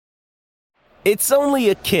It's only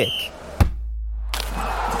a kick,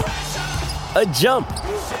 a jump,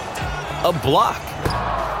 a block.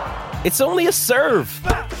 It's only a serve.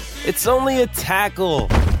 It's only a tackle,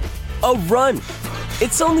 a run.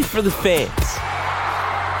 It's only for the fans.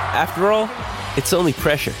 After all, it's only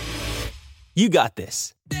pressure. You got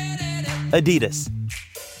this. Adidas.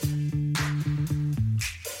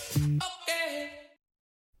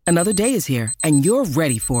 Another day is here, and you're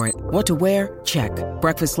ready for it. What to wear? Check.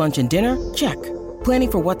 Breakfast, lunch, and dinner? Check.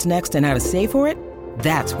 Planning for what's next and how to save for it?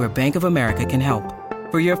 That's where Bank of America can help.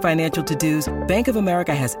 For your financial to-dos, Bank of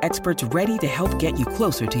America has experts ready to help get you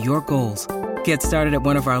closer to your goals. Get started at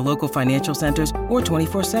one of our local financial centers or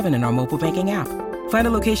 24/7 in our mobile banking app. Find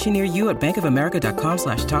a location near you at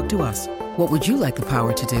bankofamerica.com/talktous. What would you like the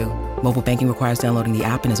power to do? Mobile banking requires downloading the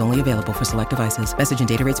app and is only available for select devices. Message and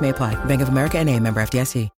data rates may apply. Bank of America N.A., member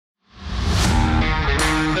FDIC.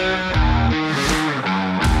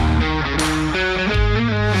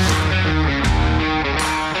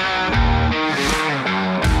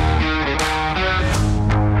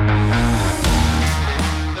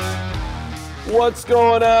 What's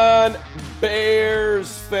going on,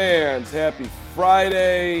 Bears fans? Happy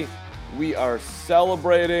Friday. We are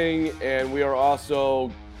celebrating, and we are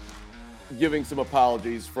also giving some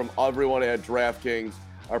apologies from everyone at DraftKings,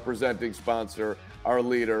 our presenting sponsor, our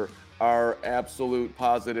leader, our absolute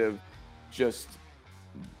positive. Just,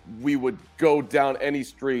 we would go down any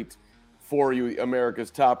street for you, America's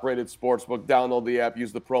top-rated sportsbook. Download the app,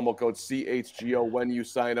 use the promo code CHGO when you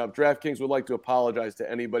sign up. DraftKings would like to apologize to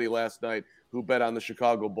anybody last night who bet on the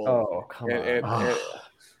Chicago Bulls. Oh, come on.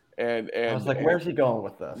 And I was like, where's he going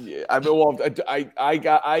with this? Yeah, I mean, well,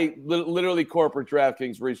 I literally corporate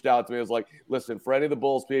DraftKings reached out to me. I was like, listen, for any of the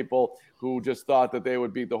Bulls people who just thought that they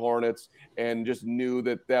would beat the Hornets and just knew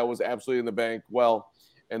that that was absolutely in the bank, well,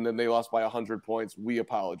 and then they lost by 100 points, we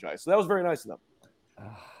apologize. So that was very nice of them.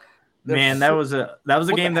 Man, that was a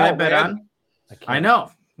game that I bet on. I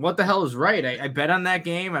know. What the hell is right? I bet on that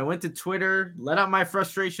game. I went to Twitter, let out my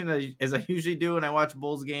frustration as I usually do when I watch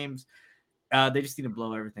Bulls games. They just need to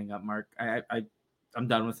blow everything up, Mark. I'm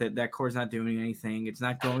done with it. That core's not doing anything. It's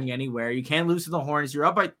not going anywhere. You can't lose to the Hornets. You're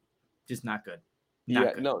up by just not good.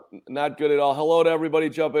 Not good. No, not good at all. Hello to everybody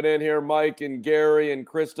jumping in here, Mike and Gary and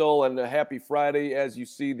Crystal, and a happy Friday. As you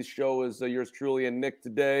see, the show is yours truly and Nick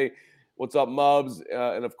today. What's up, Mubs?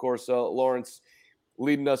 And of course, Lawrence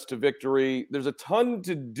leading us to victory. There's a ton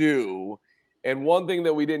to do, and one thing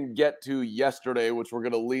that we didn't get to yesterday, which we're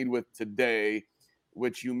going to lead with today,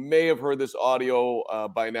 which you may have heard this audio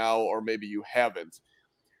by now, or maybe you haven't.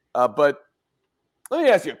 But let me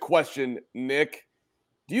ask you a question, Nick.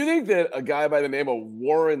 Do you think that a guy by the name of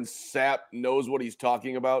Warren Sapp knows what he's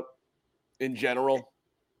talking about in general?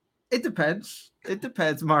 It depends. It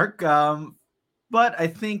depends, Mark. But I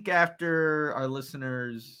think after our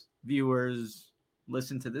listeners, viewers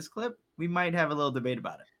listen to this clip, we might have a little debate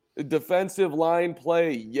about it. Defensive line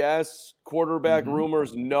play, yes. Quarterback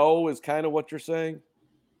rumors, no, is kind of what you're saying?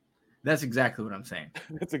 That's exactly what I'm saying.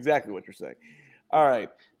 That's exactly what you're saying. All right.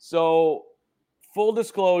 So, full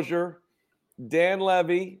disclosure, Dan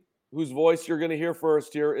Levy, whose voice you're going to hear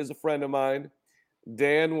first here, is a friend of mine.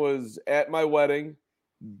 Dan was at my wedding.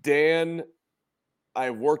 Dan,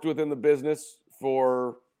 I've worked with in the business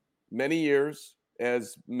for many years,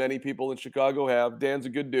 as many people in Chicago have. Dan's a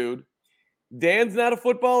good dude. Dan's not a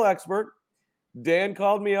football expert. Dan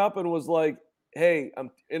called me up and was like, hey,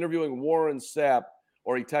 I'm interviewing Warren Sapp,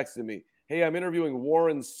 or he texted me, hey, I'm interviewing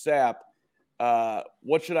Warren Sapp.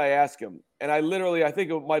 What should I ask him? And I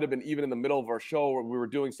think it might have been even in the middle of our show where we were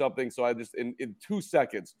doing something. So I just, in 2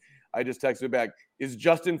 seconds, I just texted back, is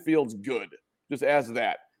Justin Fields good? Just ask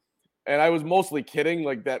that. And I was mostly kidding,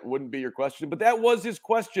 like that wouldn't be your question. But that was his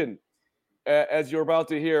question, as you're about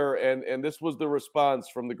to hear. And this was the response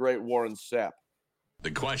from the great Warren Sapp. The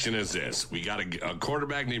question is this. We got a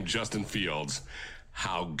quarterback named Justin Fields.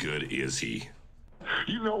 How good is he?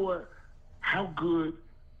 You know what? How good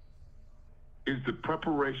is the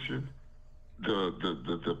preparation,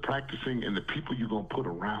 the practicing, and the people you're going to put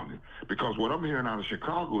around him? Because what I'm hearing out of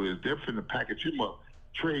Chicago is they're finna package him up,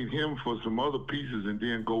 trade him for some other pieces, and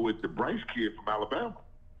then go with the Bryce kid from Alabama.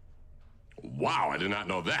 Wow, I did not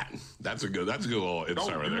know that. That's a good little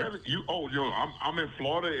insight right there. I'm in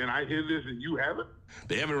Florida and I hear this and you haven't?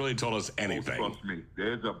 They haven't really told us anything. Trust me,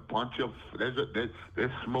 there's a bunch of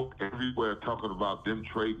there's smoke everywhere talking about them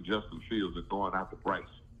trading Justin Fields and going after Bryce.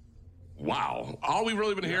 Wow, all we've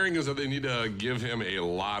really been hearing is that they need to give him a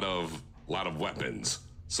lot of weapons.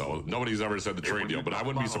 So nobody's ever said the trade deal, but I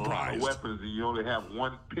wouldn't be surprised. Weapons and you only have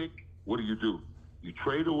one pick. What do? You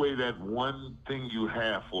trade away that one thing you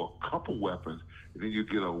have for a couple weapons, and then you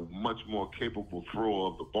get a much more capable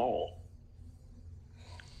thrower of the ball.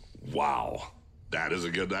 Wow. That's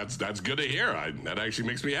good to hear. That actually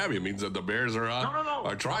makes me happy. It means that the Bears are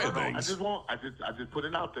trying things. I just put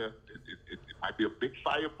it out there. It might be a big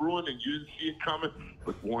fire brewing, and you didn't see it coming,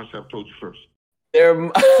 but Warren Sapp told you first.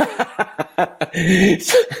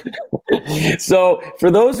 So,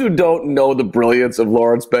 for those who don't know the brilliance of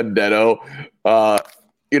Lawrence Benedetto,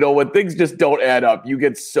 when things just don't add up, you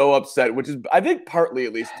get so upset, which is, I think, partly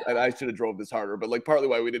at least, and I should have drove this harder, but like partly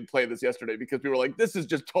why we didn't play this yesterday, because we were like, this is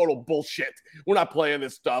just total bullshit. We're not playing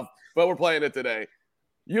this stuff, but we're playing it today.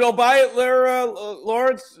 You don't buy it,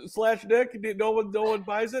 Lawrence / Nick? No one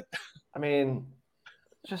buys it? I mean,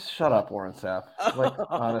 just shut up, Warren Sapp. Like,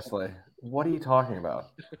 honestly, what are you talking about?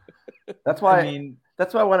 That's why.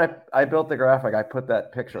 That's why when I built the graphic, I put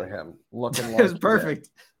that picture of him looking. It was perfect.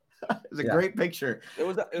 It was a great picture.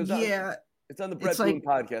 It's on the Brett Boone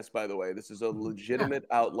podcast, by the way. This is a legitimate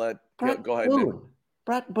outlet. Go ahead, Boone. Nick.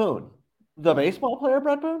 Brett Boone, the baseball player,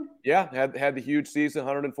 Brett Boone. Yeah, had the huge season,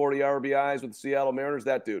 140 RBIs with the Seattle Mariners.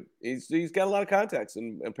 That dude, he's got a lot of contacts,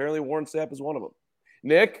 and apparently Warren Sapp is one of them.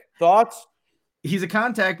 Nick, thoughts? He's a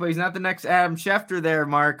contact, but he's not the next Adam Schefter there,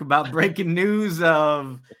 Mark, about breaking news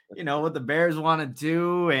of, what the Bears want to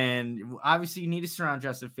do. And obviously you need to surround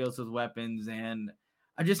Justin Fields with weapons. And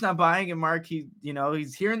I'm just not buying it, Mark. He's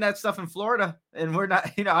hearing that stuff in Florida, and we're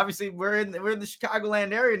not, obviously we're in the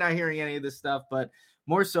Chicagoland area not hearing any of this stuff, but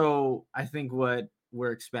more so I think what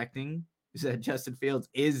we're expecting is that Justin Fields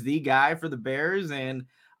is the guy for the Bears. And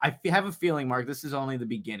I have a feeling, Mark, this is only the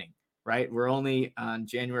beginning. Right? We're only on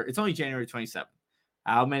January. It's only January 27th.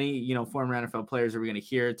 How many, former NFL players are we going to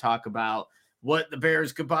hear talk about what the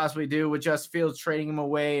Bears could possibly do with Justin Fields, trading him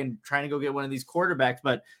away and trying to go get one of these quarterbacks?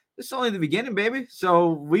 But this is only the beginning, baby.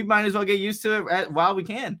 So we might as well get used to it while we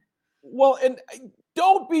can. Well, and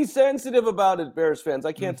don't be sensitive about it, Bears fans.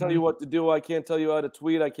 I can't tell you what to do. I can't tell you how to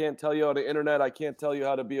tweet. I can't tell you how to internet. I can't tell you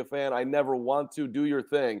how to be a fan. I never want to. Do your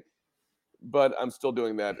thing. But I'm still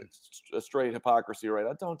doing that. It's a straight hypocrisy, right?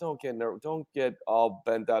 Don't get all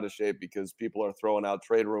bent out of shape because people are throwing out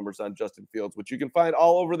trade rumors on Justin Fields, which you can find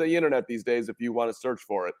all over the internet these days if you want to search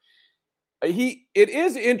for it. It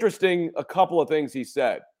is interesting, a couple of things he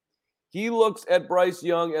said. He looks at Bryce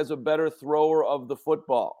Young as a better thrower of the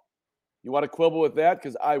football. You want to quibble with that?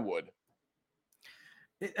 Because I would.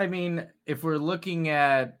 I mean, if we're looking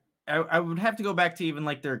at, I would have to go back to even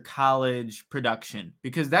like their college production,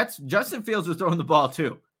 because that's Justin Fields was throwing the ball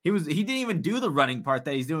too. He didn't even do the running part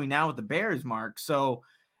that he's doing now with the Bears, Mark. So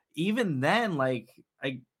even then,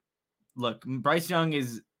 look, Bryce Young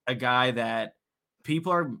is a guy that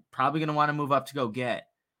people are probably going to want to move up to go get,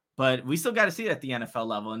 but we still got to see it at the NFL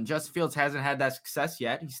level. And Justin Fields hasn't had that success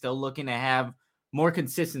yet. He's still looking to have more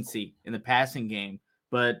consistency in the passing game.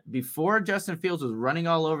 But before Justin Fields was running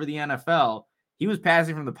all over the NFL, he was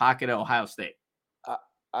passing from the pocket at Ohio State.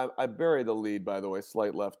 I buried the lead, by the way.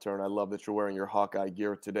 Slight left turn. I love that you're wearing your Hawkeye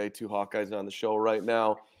gear today. 2 Hawkeyes on the show right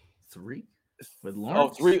now. 3 with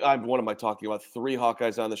Lawrence. 3. What am I talking about? 3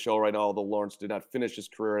 Hawkeyes on the show right now. Although Lawrence did not finish his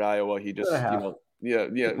career at Iowa. He just,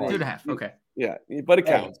 2.5. Okay. Yeah, but it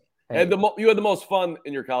counts. Hey. And you had the most fun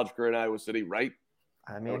in your college career in Iowa City, right?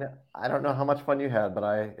 I mean, I don't know how much fun you had, but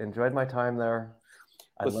I enjoyed my time there.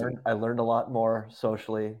 I learned a lot more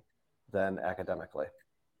socially than academically.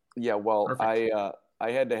 Yeah, well, Perfect. I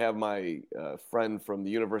had to have my friend from the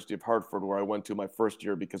University of Hartford, where I went to my first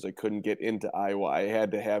year because I couldn't get into Iowa. I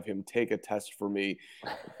had to have him take a test for me,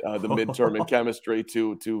 the midterm in chemistry,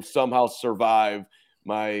 to somehow survive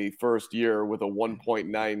my first year with a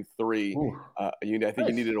 1.93. I think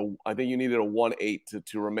you needed a 1.8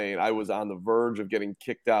 to remain. I was on the verge of getting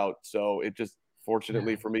kicked out, so it just,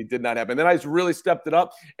 fortunately for me, did not happen. Then I really stepped it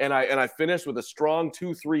up, and I finished with a strong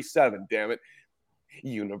 2.37. Damn it,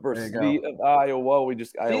 University of Iowa.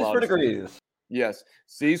 C's for degrees. Yes,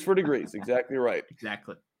 C's for degrees. Exactly right.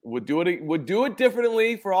 Exactly. Would do it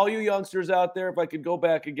differently for all you youngsters out there if I could go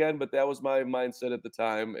back again, but that was my mindset at the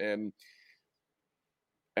time. And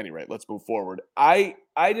anyway, let's move forward. I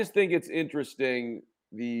just think it's interesting,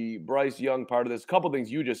 the Bryce Young part of this. A couple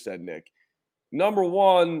things you just said, Nick. Number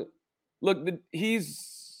one, look,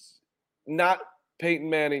 he's not Peyton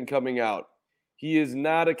Manning coming out. He is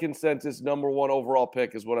not a consensus number 1 overall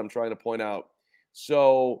pick, is what I'm trying to point out.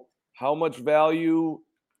 So how much value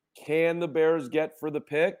can the Bears get for the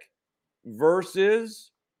pick versus,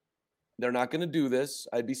 they're not going to do this.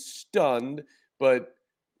 I'd be stunned, but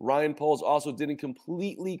Ryan Poles also didn't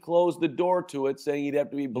completely close the door to it, saying he'd have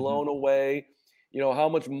to be blown away. How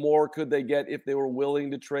much more could they get if they were willing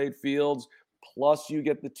to trade Fields? plus you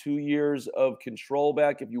get the 2 years of control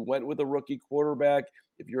back if you went with a rookie quarterback.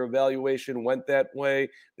 If your evaluation went that way,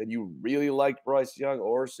 that you really liked Bryce Young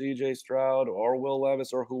or CJ Stroud or Will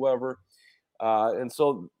Levis or whoever. And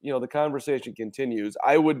so, the conversation continues.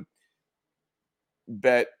 I would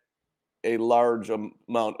bet a large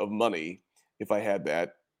amount of money if I had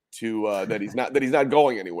that to that he's not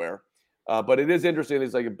going anywhere. But it is interesting.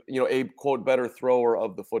 It's like a quote better thrower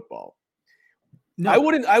of the football. No.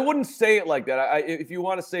 I wouldn't say it like that. If you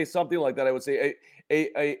want to say something like that, I would say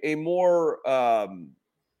a more.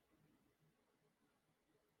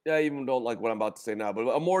 I even don't like what I'm about to say now, but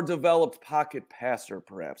a more developed pocket passer,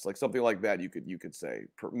 perhaps, like something like that. You could say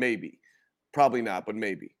maybe, probably not, but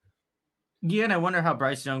maybe. Yeah, and I wonder how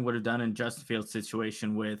Bryce Young would have done in Justin Fields'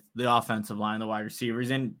 situation with the offensive line, the wide receivers,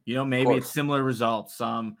 and maybe it's similar results.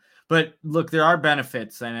 But look, there are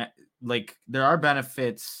benefits, and there are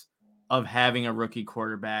benefits of having a rookie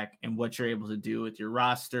quarterback and what you're able to do with your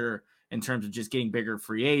roster in terms of just getting bigger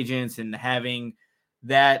free agents and having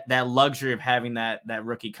that luxury of having that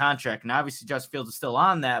rookie contract. And obviously Justin Fields is still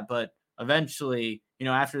on that, but eventually,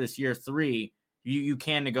 after this year 3, you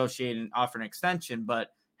can negotiate and offer an extension, but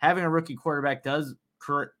having a rookie quarterback does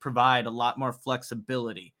provide a lot more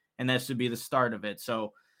flexibility, and that should be the start of it.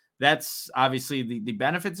 So that's obviously the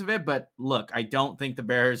benefits of it. But look, I don't think the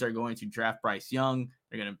Bears are going to draft Bryce Young.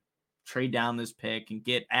 They're going to trade down this pick and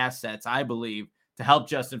get assets, I believe, to help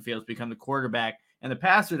Justin Fields become the quarterback and the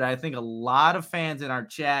passer that I think a lot of fans in our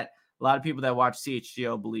chat, a lot of people that watch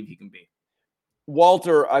CHGO believe he can be.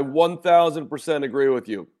 Walter, I 1,000% agree with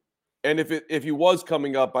you. And if he was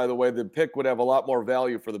coming up, by the way, the pick would have a lot more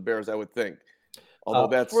value for the Bears, I would think. Although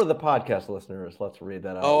that's for the podcast listeners, let's read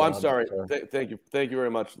that out. Oh, I'm sorry. Thank you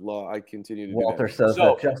very much, Law. I continue to. Walter do that. says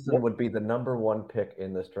that Justin would be the number 1 pick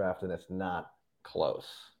in this draft, and it's not close.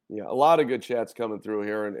 Yeah, a lot of good chats coming through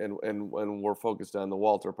here, and we're focused on the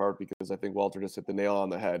Walter part because I think Walter just hit the nail on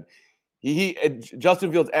the head.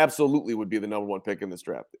 Justin Fields absolutely would be the number 1 pick in this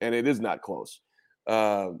draft, and it is not close.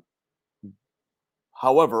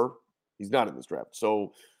 However, he's not in this draft,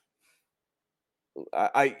 so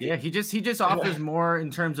he just offers more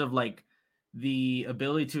in terms of like the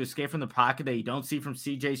ability to escape from the pocket that you don't see from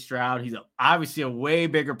CJ Stroud. He's obviously a way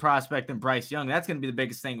bigger prospect than Bryce Young. That's going to be the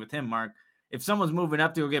biggest thing with him, Mark. If someone's moving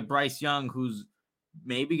up to go get Bryce Young, who's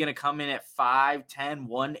maybe going to come in at 5'10",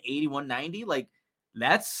 180, 190, like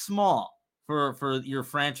that's small for your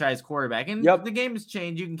franchise quarterback. And the game has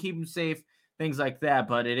changed. You can keep him safe, things like that.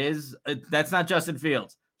 But that's not Justin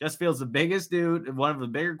Fields. Justin Fields the biggest dude, one of the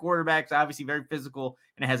bigger quarterbacks, obviously very physical,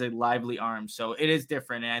 and has a lively arm. So it is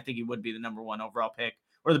different, and I think he would be the number 1 overall pick,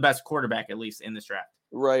 or the best quarterback at least in this draft.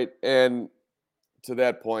 Right, and to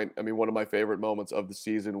that point, I mean, one of my favorite moments of the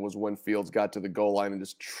season was when Fields got to the goal line and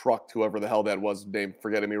just trucked whoever the hell that was. Name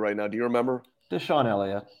forgetting me right now. Do you remember? Deshaun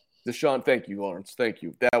Elliott. Deshaun, thank you, Lawrence. Thank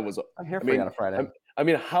you. That was. I'm here for you on a Friday. I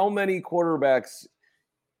mean, how many quarterbacks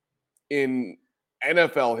in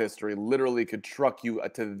NFL history literally could truck you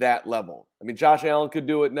to that level? I mean, Josh Allen could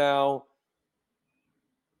do it now.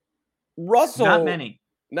 Russell, not many.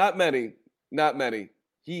 That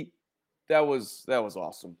was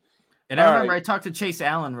awesome. And I remember I talked to Chase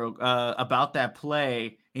Allen about that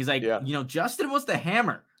play. He's like, Justin was the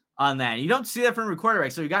hammer on that. You don't see that from a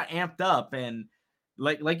quarterback, so he got amped up. And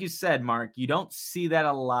like you said, Mark, you don't see that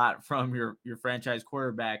a lot from your franchise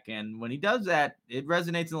quarterback. And when he does that, it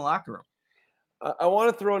resonates in the locker room. I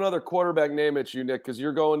want to throw another quarterback name at you, Nick, because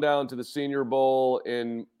you're going down to the Senior Bowl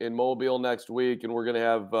in Mobile next week, and we're going to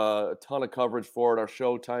have a ton of coverage for it. Our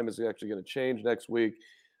show time is actually going to change next week.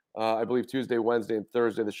 I believe Tuesday, Wednesday, and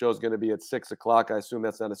Thursday. The show is going to be at 6 o'clock. I assume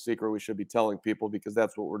that's not a secret. We should be telling people because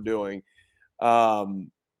that's what we're doing.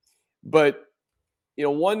 But,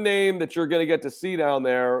 one name that you're going to get to see down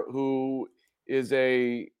there who is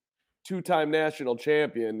a 2-time national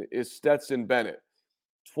champion is Stetson Bennett.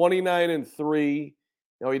 29-3.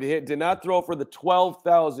 He did not throw for the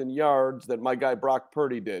 12,000 yards that my guy Brock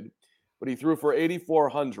Purdy did, but he threw for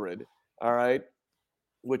 8,400. All right,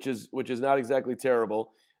 which is not exactly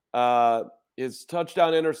terrible. His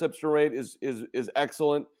touchdown interception rate is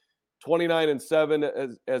excellent.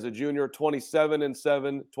 29-7 as a junior,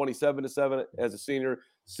 27-7 as a senior,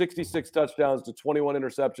 66 touchdowns to 21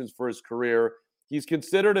 interceptions for his career. He's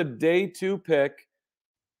considered a day 2 pick.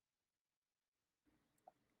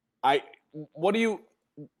 What do you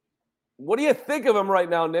think of him right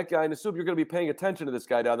now, Nick? I assume you're going to be paying attention to this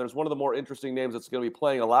guy down there. It's one of the more interesting names that's going to be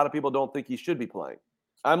playing. A lot of people don't think he should be playing.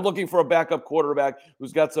 I'm looking for a backup quarterback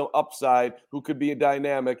who's got some upside, who could be a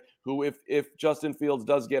dynamic, who if Justin Fields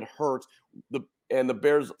does get hurt, and the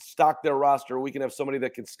Bears stock their roster, we can have somebody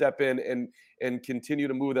that can step in and continue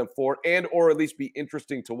to move them forward, and or at least be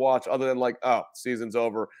interesting to watch, other than like, oh, season's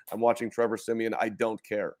over, I'm watching Trevor Siemian, I don't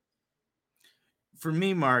care. For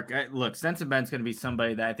me, Mark, look, Stetson Bennett's going to be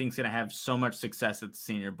somebody that I think is going to have so much success at the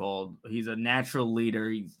Senior Bowl. He's a natural leader.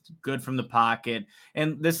 He's good from the pocket.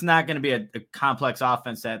 And this is not going to be a complex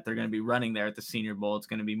offense that they're going to be running there at the Senior Bowl. It's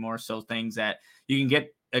going to be more so things that you can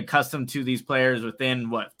get accustomed to these players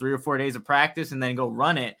within, 3 or 4 days of practice and then go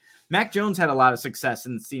run it. Mac Jones had a lot of success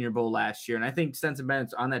in the Senior Bowl last year, and I think Stetson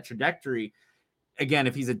Bennett's on that trajectory. Again,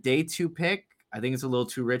 if he's a day 2 pick, I think it's a little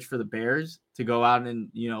too rich for the Bears to go out and,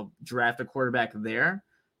 draft a quarterback there,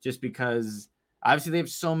 just because obviously they have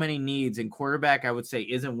so many needs, and quarterback, I would say,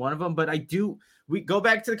 isn't one of them. But we go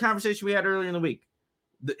back to the conversation we had earlier in the week.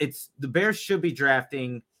 The Bears should be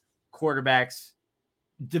drafting quarterbacks,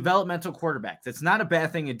 developmental quarterbacks. It's not a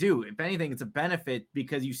bad thing to do. If anything, it's a benefit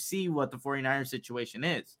because you see what the 49ers situation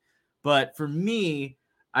is. But for me,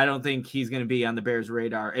 I don't think he's going to be on the Bears'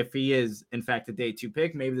 radar if he is, in fact, a day 2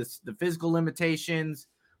 pick. Maybe the physical limitations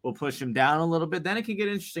will push him down a little bit. Then it can get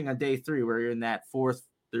interesting on day 3 where you're in that 4th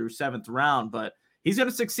through 7th round. But he's going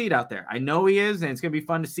to succeed out there. I know he is, and it's going to be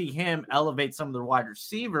fun to see him elevate some of the wide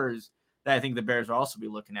receivers that I think the Bears will also be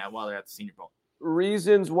looking at while they're at the Senior Bowl.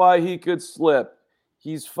 Reasons why he could slip.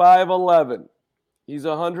 He's 5'11". He's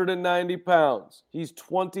 190 pounds. He's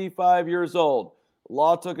 25 years old.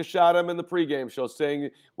 Law took a shot at him in the pregame show saying,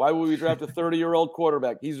 why would we draft a 30-year-old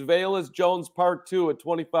quarterback? He's Velus Jones Part 2 at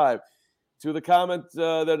 25. To the comments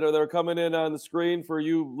that are coming in on the screen for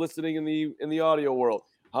you listening in the audio world,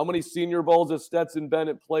 how many Senior Bowls has Stetson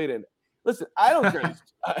Bennett played in? Listen, I don't care.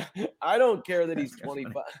 I don't care that he's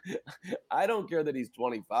 25. I don't care that he's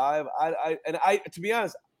 25. To be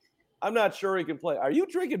honest, I'm not sure he can play. Are you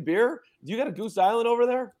drinking beer? Do you got a Goose Island over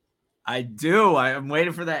there? I do. I'm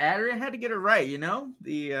waiting for the ad. I had to get it right, we'll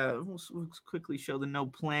quickly show the no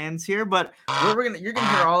plans here, but you're gonna hear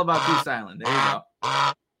all about Goose Island. There you go.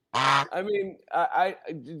 I mean, I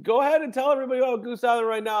go ahead and tell everybody about Goose Island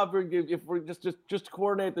right now if we're just to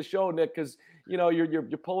coordinate the show, Nick, because you're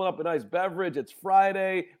pulling up a nice beverage. It's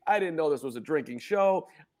Friday. I didn't know this was a drinking show,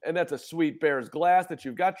 and that's a sweet Bears glass that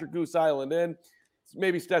you've got your Goose Island in.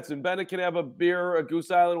 Maybe Stetson Bennett can have a beer, a Goose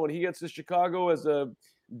Island, when he gets to Chicago as a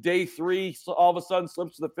day 3. So all of a sudden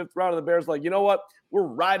slips to the 5th round, and the Bears like, you know what? We're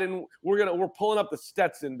riding. We're pulling up the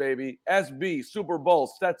Stetson, baby. SB Super Bowl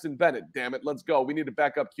Stetson Bennett. Damn it, let's go. We need a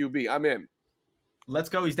backup QB. I'm in. Let's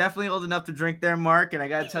go. He's definitely old enough to drink there, Mark. And I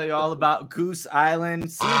got to tell you all about Goose Island.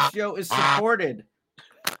 CHGO is supported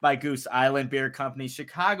by Goose Island Beer Company,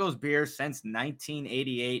 Chicago's beer since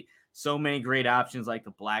 1988. So many great options like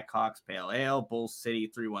the Blackhawks Pale Ale, Bull City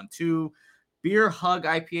 312, Beer Hug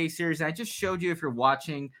IPA series. And I just showed you, if you're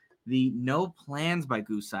watching, the No Plans by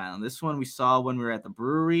Goose Island. This one we saw when we were at the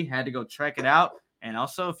brewery. Had to go check it out. And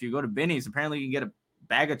also, if you go to Binny's, apparently you can get a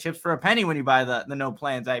bag of chips for a penny when you buy the No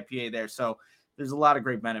Plans IPA there. So there's a lot of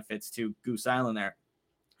great benefits to Goose Island there.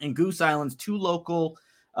 And Goose Island's 2 local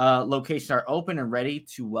locations are open and ready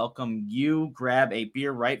to welcome you. Grab a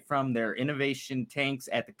beer right from their innovation tanks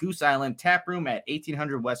at the Goose Island Tap Room at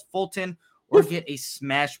 1800 West Fulton, or get a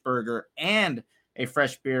smash burger and a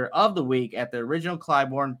fresh beer of the week at the original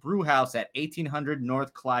Clybourne Brew House at 1800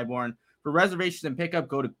 North Clybourne. For reservations and pickup,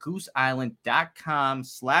 go to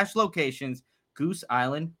gooseisland.com/locations. Goose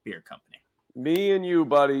Island Beer Company. Me and you,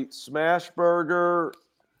 buddy. Smash burger.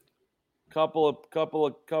 Couple of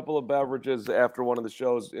beverages after one of the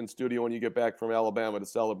shows in studio when you get back from Alabama to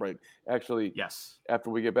celebrate. Actually, yes. After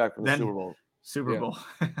we get back from the Super Bowl. Super Bowl.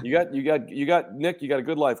 you got Nick, you got a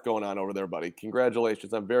good life going on over there, buddy.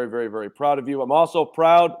 Congratulations. I'm very, very, very proud of you. I'm also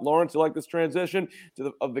proud, Lawrence, you like this transition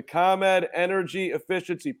of the ComEd Energy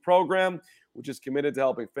Efficiency Program, which is committed to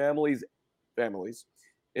helping families,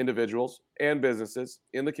 individuals, and businesses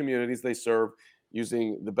in the communities they serve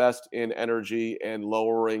using the best in energy and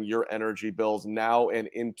lowering your energy bills now and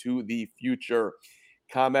into the future.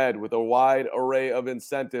 ComEd, with a wide array of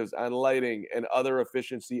incentives on lighting and other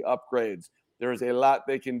efficiency upgrades. There's a lot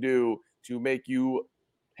they can do to make you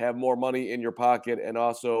have more money in your pocket and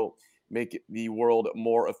also make the world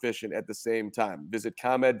more efficient at the same time. Visit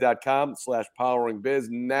ComEd.com/poweringbiz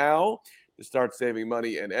now to start saving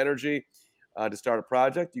money and energy. To start a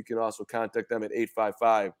project, you can also contact them at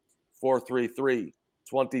 855-433-2700,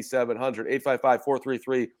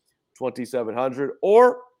 855-433-2700,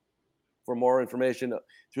 or for more information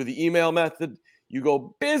through the email method, you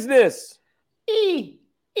go business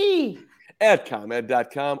at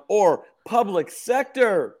ComEd.com, or public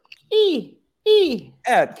sector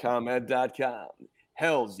at ComEd.com.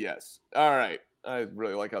 Hells yes. All right. I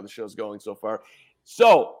really like how the show's going so far.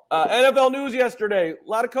 So, NFL news yesterday. A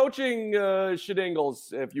lot of coaching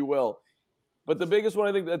shedingles, if you will. But the biggest one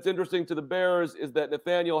I think that's interesting to the Bears is that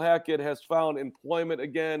Nathaniel Hackett has found employment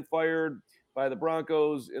again, fired by the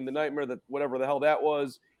Broncos in the nightmare that whatever the hell that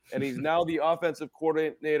was. And he's now the offensive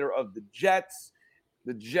coordinator of the Jets.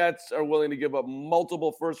 The Jets are willing to give up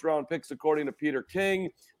multiple first-round picks, according to Peter King,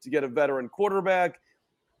 to get a veteran quarterback.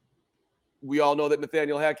 We all know that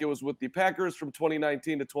Nathaniel Hackett was with the Packers from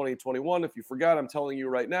 2019 to 2021. If you forgot, I'm telling you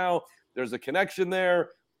right now, there's a connection there.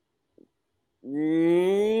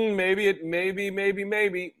 Maybe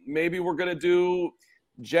we're going to do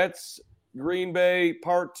Jets, Green Bay,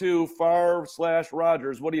 part 2,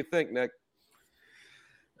 Favre/Rodgers. What do you think, Nick?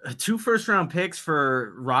 2 first-round picks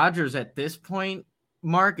for Rodgers at this point,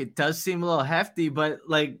 Mark, it does seem a little hefty, but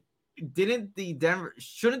like, shouldn't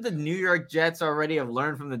the New York Jets already have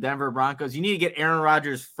learned from the Denver Broncos? You need to get Aaron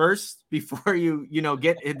Rodgers first before you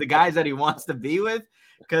get the guys that he wants to be with,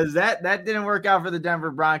 because that didn't work out for the Denver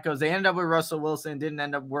Broncos. They ended up with Russell Wilson, didn't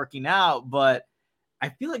end up working out, but I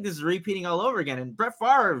feel like this is repeating all over again. And Brett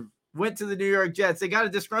Favre went to the New York Jets. They got a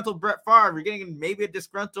disgruntled Brett Favre. You're getting maybe a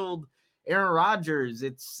disgruntled Aaron Rodgers.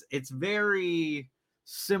 It's very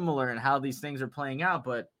similar in how these things are playing out,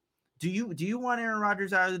 but do you want Aaron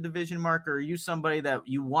Rodgers out of the division, Mark, or are you somebody that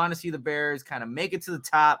you want to see the Bears kind of make it to the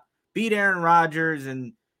top, beat Aaron Rodgers,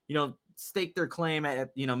 and stake their claim at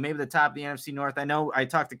maybe the top of the NFC North? I know I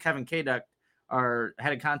talked to Kevin Kaduck, our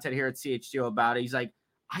head of content here at CHGO, about it. He's like,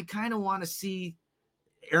 I kind of want to see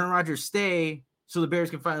Aaron Rodgers stay so the Bears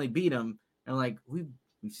can finally beat him. And like we've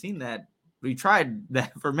seen that, we tried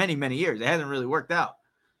that for many, many years. It hasn't really worked out.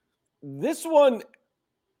 This one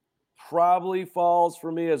probably falls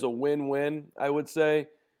for me as a win-win, I would say.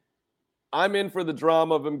 I'm in for the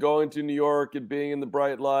drama of him going to New York and being in the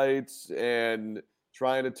bright lights and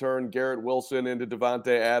trying to turn Garrett Wilson into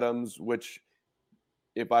Devontae Adams, which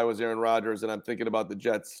if I was Aaron Rodgers and I'm thinking about the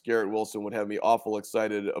Jets, Garrett Wilson would have me awful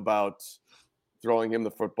excited about throwing him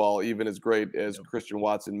the football, even as great as Christian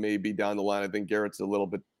Watson may be down the line. I think Garrett's a little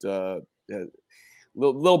bit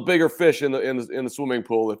little bigger fish in the swimming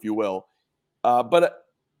pool, if you will. But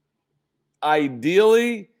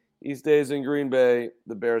ideally, he stays in Green Bay.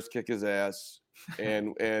 The Bears kick his ass,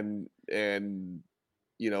 and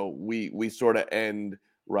we sort of end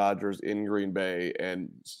Rodgers in Green Bay, and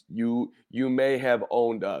you may have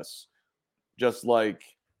owned us, just like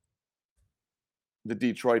the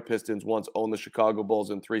Detroit Pistons once owned the Chicago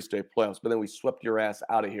Bulls in 3 state playoffs. But then we swept your ass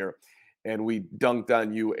out of here, and we dunked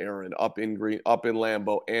on you, Aaron, up in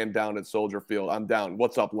Lambeau and down at Soldier Field. I'm down.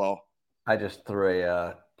 What's up, Lo? I just threw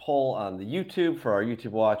a poll on the YouTube for our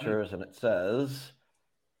YouTube watchers, and it says,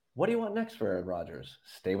 what do you want next for Aaron Rodgers?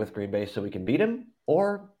 Stay with Green Bay so we can beat him,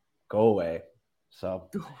 or go away? So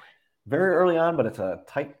very early on, but it's a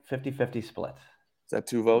tight 50-50 split. Is that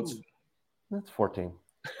 2 votes? That's 14.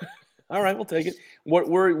 All right, we'll take it. Where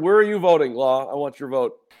are you voting, Law? I want your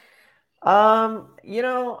vote. God,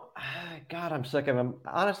 I'm sick of him.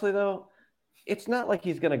 Honestly, though, it's not like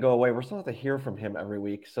he's going to go away. We're still have to hear from him every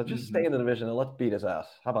week. So just stay in the division and let's beat his ass.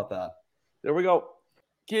 How about that? There we go.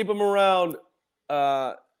 Keep him around.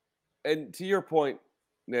 And to your point,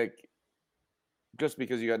 Nick, just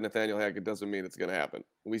because you got Nathaniel Hackett doesn't mean it's going to happen.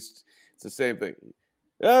 It's the same thing.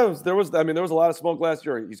 Yeah, there was a lot of smoke last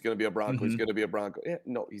year. He's going to be a Bronco. He's going to be a Bronco. Yeah,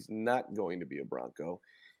 no, he's not going to be a Bronco.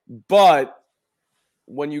 But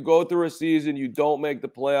when you go through a season, you don't make the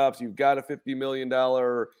playoffs, you've got a $50 million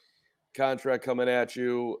contract coming at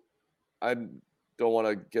you. I don't want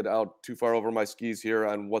to get out too far over my skis here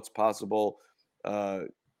on what's possible,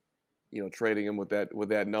 trading him with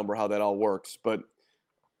that number, how that all works. But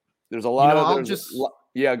there's a lot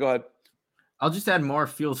yeah, go ahead. I'll just add more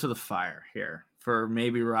fuel to the fire here for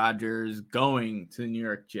maybe Rodgers going to the New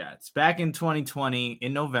York Jets. Back in 2020,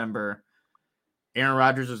 in November, Aaron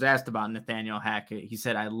Rodgers was asked about Nathaniel Hackett. He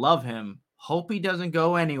said, I love him. Hope he doesn't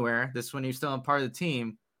go anywhere. This is when he's still a part of the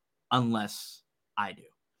team, unless I do.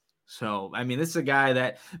 So, I mean, this is a guy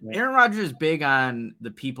that Aaron Rodgers is big on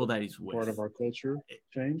the people that he's with. Part of our culture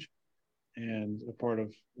change and a part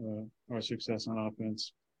of our success on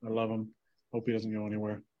offense. I love him. Hope he doesn't go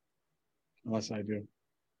anywhere, unless I do.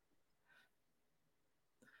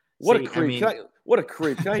 What a creep. What a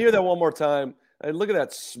creep. Can I hear that one more time? Look at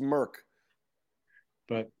that smirk.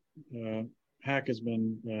 But Hack has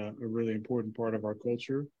been a really important part of our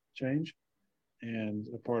culture change and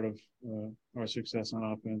a part of our success on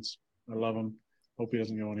offense. I love him. Hope he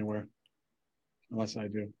doesn't go anywhere, unless I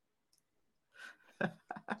do.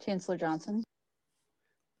 Chancellor Johnson.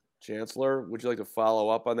 Chancellor, would you like to follow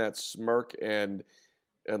up on that smirk? And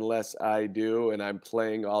unless I do, and I'm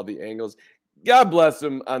playing all the angles, God bless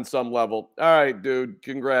him on some level. All right, dude,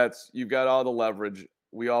 congrats. You've got all the leverage.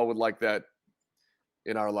 We all would like that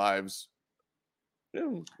in our lives.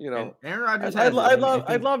 You know, And Aaron Rodgers I has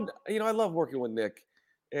love working with Nick,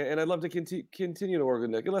 and I'd love to continue to work with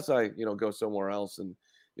Nick, unless I, go somewhere else, and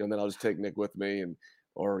then I'll just take Nick with me,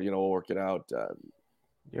 or we'll work it out.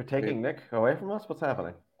 You're taking Nick away from us? What's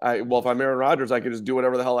happening? Well, if I'm Aaron Rodgers, I can just do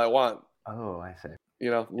whatever the hell I want. Oh, I see.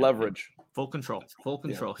 Leverage. Full control.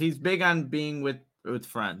 Yeah. He's big on being with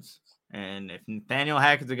friends, and if Nathaniel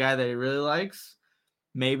Hackett's a guy that he really likes,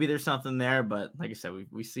 maybe there's something there. But like I said,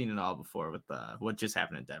 we've seen it all before with what just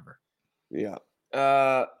happened in Denver. Yeah.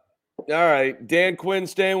 All right. Dan Quinn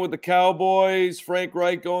staying with the Cowboys. Frank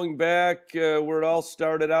Reich going back where it all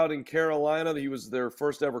started out in Carolina. He was their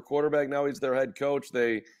first ever quarterback. Now he's their head coach.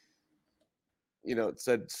 They, it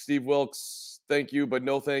said Steve Wilks, thank you, but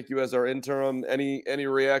no thank you as our interim. Any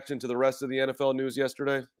reaction to the rest of the NFL news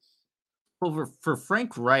yesterday? Well, for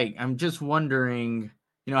Frank Reich, I'm just wondering,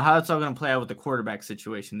 how it's all going to play out with the quarterback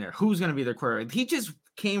situation there. Who's going to be their quarterback? He just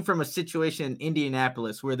came from a situation in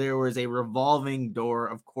Indianapolis where there was a revolving door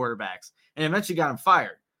of quarterbacks and eventually got him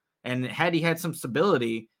fired. And had he had some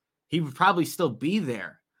stability, he would probably still be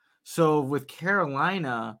there. So with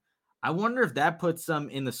Carolina, I wonder if that puts them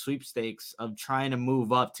in the sweepstakes of trying to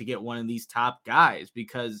move up to get one of these top guys,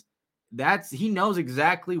 because he knows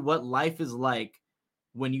exactly what life is like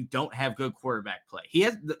when you don't have good quarterback play.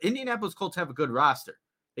 The Indianapolis Colts have a good roster.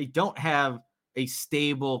 They don't have a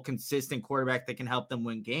stable, consistent quarterback that can help them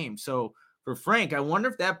win games. So for Frank, I wonder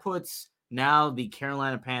if that puts now the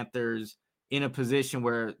Carolina Panthers in a position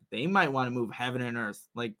where they might want to move heaven and earth,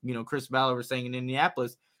 like, Chris Ballard was saying in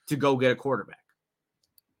Indianapolis, to go get a quarterback.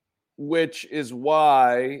 Which is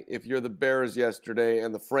why, if you're the Bears yesterday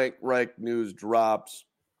and the Frank Reich news drops,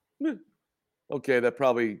 okay, that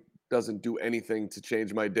probably doesn't do anything to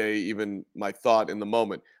change my day, even my thought in the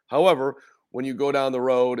moment. However, when you go down the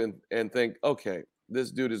road and think, okay,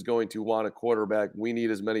 this dude is going to want a quarterback, we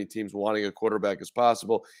need as many teams wanting a quarterback as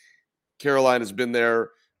possible. Carolina's been there,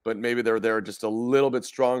 but maybe they're there just a little bit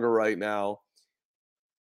stronger right now.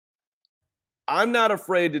 I'm not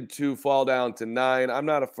afraid to fall down to 9. I'm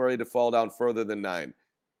not afraid to fall down further than 9.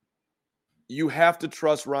 You have to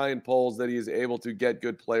trust Ryan Poles that he is able to get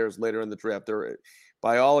good players later in the draft.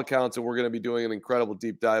 By all accounts, and we're going to be doing an incredible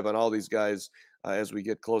deep dive on all these guys as we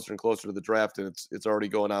get closer and closer to the draft, and it's already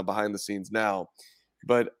going on behind the scenes now.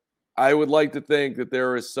 But I would like to think that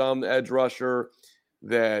there is some edge rusher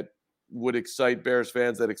that would excite Bears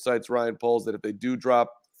fans, that excites Ryan Poles, that if they do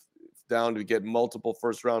drop down to get multiple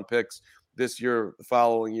first-round picks this year, the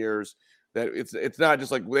following years, that it's not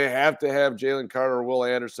just like they have to have Jalen Carter or Will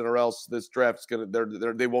Anderson or else this draft's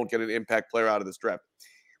they won't get an impact player out of this draft.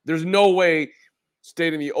 There's no way,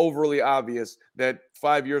 stating the overly obvious, that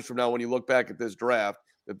 5 years from now, when you look back at this draft,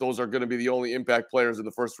 that those are going to be the only impact players in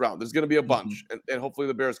the first round. There's going to be a bunch, and hopefully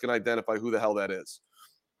the Bears can identify who the hell that is.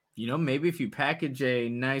 Maybe if you package a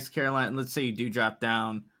nice Carolina, let's say you do drop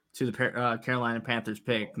down to the Carolina Panthers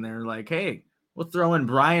pick, and they're like, hey, we'll throw in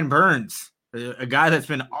Brian Burns, a guy that's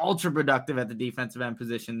been ultra productive at the defensive end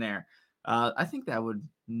position there. I think that would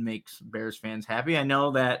make Bears fans happy. I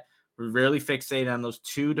know that we're rarely fixated on those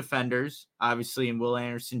two defenders, obviously, in Will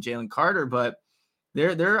Anderson, Jalen Carter, but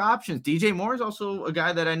there are options. DJ Moore is also a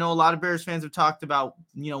guy that I know a lot of Bears fans have talked about,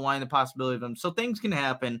 wanting the possibility of him. So things can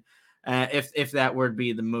happen if that were to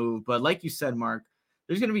be the move. But like you said, Mark,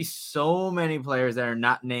 there's going to be so many players that are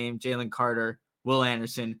not named Jalen Carter, Will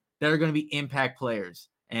Anderson, that are going to be impact players.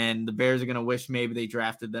 And the Bears are going to wish maybe they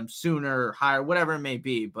drafted them sooner or higher, whatever it may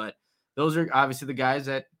be. But those are obviously the guys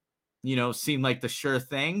that, seem like the sure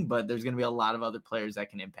thing, but there's going to be a lot of other players that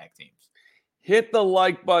can impact teams. Hit the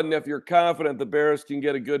like button if you're confident the Bears can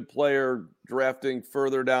get a good player drafting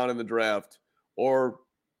further down in the draft, or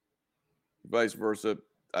vice versa.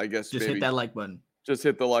 I guess just hit that like button. Just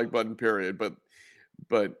hit the like button, period.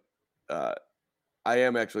 But I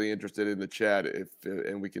am actually interested in the chat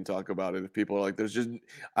and we can talk about it. If people are like,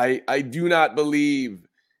 I do not believe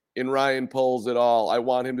in Ryan Poles at all. I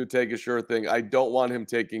want him to take a sure thing. I don't want him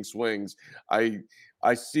taking swings. I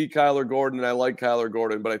see Kyler Gordon and I like Kyler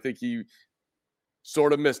Gordon, but I think he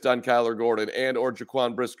sort of missed on Kyler Gordon and or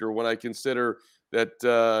Jaquan Brisker when I consider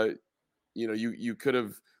that you could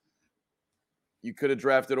have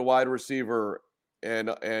drafted a wide receiver and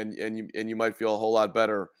you might feel a whole lot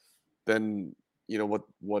better than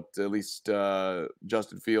what at least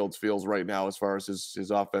Justin Fields feels right now as far as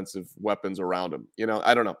his offensive weapons around him.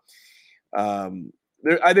 I don't know.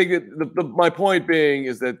 I think my point being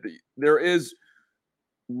is that there is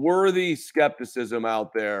worthy skepticism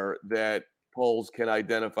out there that Poles can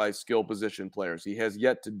identify skill position players. He has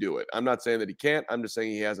yet to do it. I'm not saying that he can't. I'm just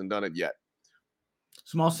saying he hasn't done it yet.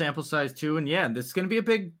 Small sample size too. And yeah, this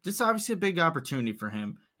is obviously a big opportunity for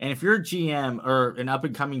him. And if you're a GM or an up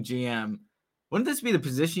and coming GM, wouldn't this be the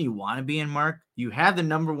position you want to be in, Mark? You have the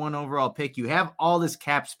number 1 overall pick. You have all this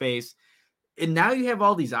cap space. And now you have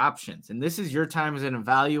all these options. And this is your time as an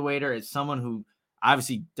evaluator, as someone who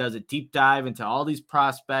obviously does a deep dive into all these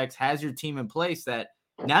prospects, has your team in place, that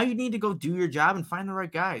now you need to go do your job and find the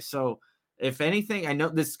right guy. So if anything, I know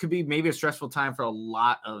this could be maybe a stressful time for a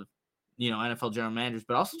lot of, NFL general managers,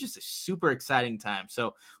 but also just a super exciting time.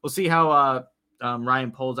 So we'll see how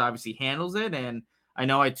Ryan Poles obviously handles it. And I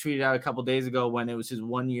know I tweeted out a couple days ago when it was his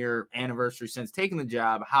 1-year anniversary since taking the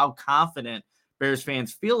job, how confident Bears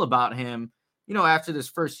fans feel about him, after this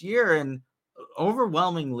first year. And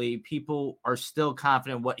overwhelmingly, people are still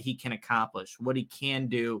confident what he can accomplish, what he can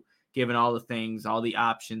do, given all the things, all the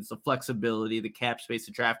options, the flexibility, the cap space,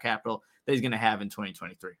 the draft capital that he's going to have in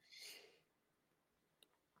 2023.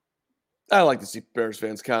 I like to see Bears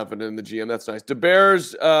fans confident in the GM. That's nice.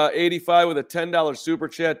 DeBears 85 with a $10 super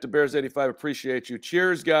chat. DeBears 85, appreciate you.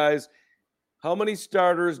 Cheers, guys. How many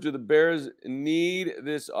starters do the Bears need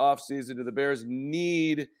this offseason? Do the Bears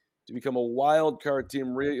need to become a wild card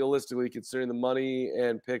team realistically, considering the money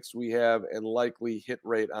and picks we have and likely hit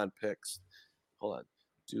rate on picks? Hold on.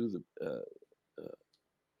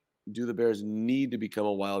 Do the Bears need to become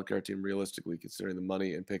a wild card team realistically, considering the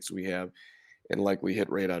money and picks we have and likely hit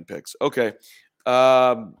rate on picks? Okay.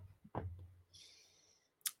 Well,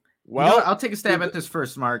 I'll take a stab at this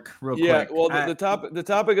first, Mark, real quick. Yeah, well, the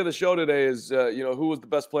topic of the show today is, who was the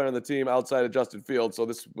best player on the team outside of Justin Fields. So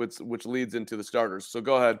this, which leads into the starters. So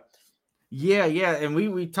go ahead. Yeah. And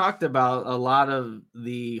we talked about a lot of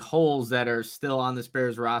the holes that are still on this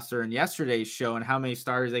Bears roster in yesterday's show and how many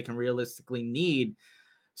starters they can realistically need.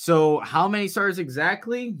 So how many starters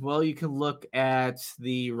exactly? Well, you can look at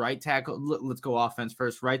the right tackle. Let's go offense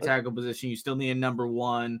first. Right tackle position, you still need a number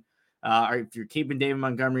 1. Or if you're keeping David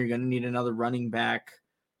Montgomery, you're going to need another running back.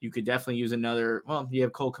 You could definitely use another. Well, you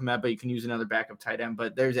have Cole Kmet, but you can use another backup tight end.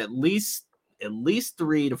 But there's at least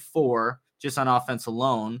 3 to 4 just on offense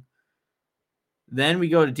alone. Then we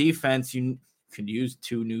go to defense. You could use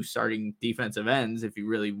 2 new starting defensive ends if you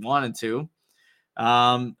really wanted to.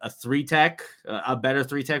 A 3-tech, a better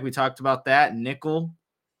 3-tech. We talked about that. Nickel,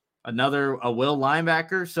 a will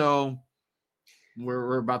linebacker. So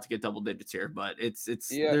we're about to get double digits here, but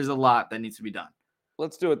there's a lot that needs to be done.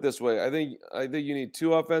 Let's do it this way. I think you need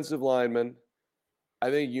 2 offensive linemen.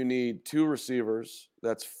 I think you need 2 receivers.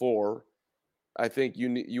 That's 4. I think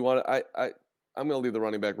I'm going to leave the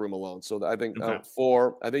running back room alone. So I think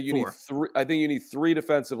 4. I think you need 3. I think you need 3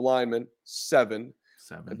 defensive linemen. 7.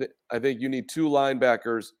 I think you need 2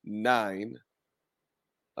 linebackers. 9.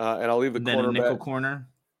 And I'll leave the cornerback. A nickel corner,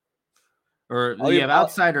 or you have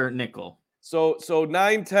outside or nickel. So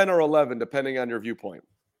 9, 10, or 11, depending on your viewpoint.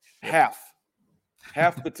 Half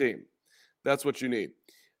the team. That's what you need.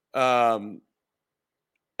 A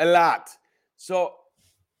lot. So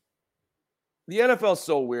the NFL is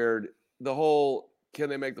so weird. The whole, can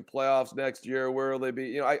they make the playoffs next year? Where will they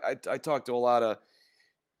be? I talk to a lot of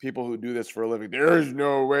people who do this for a living. There's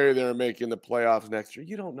no way they're making the playoffs next year.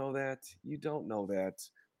 You don't know that.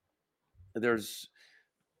 There's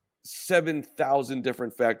 7,000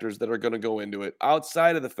 different factors that are going to go into it,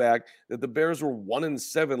 outside of the fact that the Bears were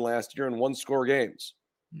 1-7 last year in 1-score games.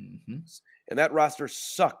 Mm-hmm. And that roster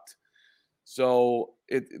sucked. So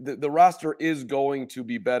the roster is going to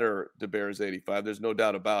be better to Bears 85. There's no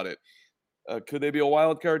doubt about it. Could they be a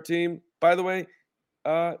wild card team? By the way,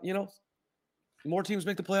 more teams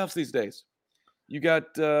make the playoffs these days. You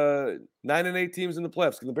got 9 and 8 teams in the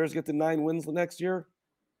playoffs. Can the Bears get to 9 wins the next year?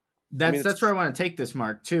 That's where I want to take this,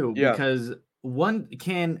 Mark, too, because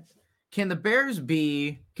can the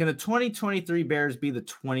 2023 Bears be the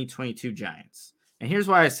 2022 Giants? And here's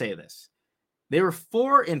why I say this. They were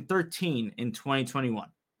 4-13 in 2021,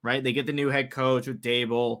 right? They get the new head coach with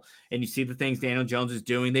Dable, and you see the things Daniel Jones is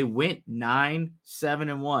doing. They went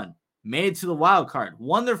 9-7-1, made it to the wild card,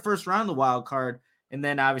 won their first round of the wild card, and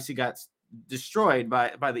then obviously got destroyed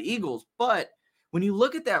by the Eagles. But when you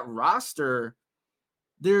look at that roster,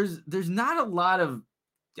 there's not a lot of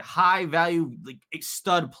high value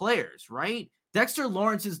stud players, right? Dexter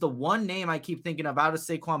Lawrence is the one name I keep thinking of out of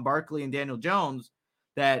Saquon Barkley and Daniel Jones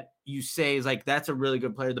that you say is that's a really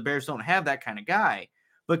good player. The Bears don't have that kind of guy.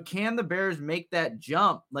 But can the Bears make that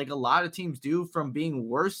jump like a lot of teams do from being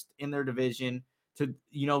worst in their division to,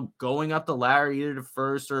 going up the ladder either to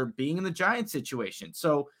first or being in the Giants situation?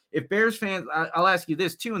 So if Bears fans, I'll ask you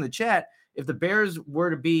this too in the chat, if the Bears were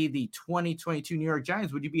to be the 2022 New York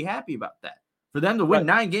Giants, would you be happy about that? For them to win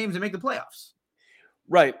 9 games and make the playoffs?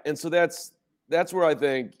 Right. And so that's where I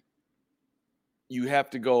think you have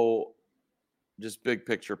to go just big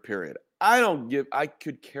picture, period. I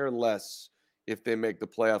could care less if they make the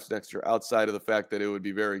playoffs next year, outside of the fact that it would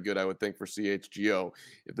be very good, I would think, for CHGO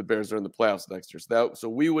if the Bears are in the playoffs next year. So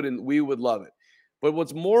we would love it. But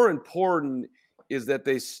what's more important is that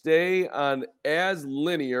they stay on as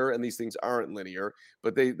linear, and these things aren't linear,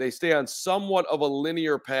 but they stay on somewhat of a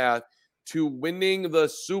linear path to winning the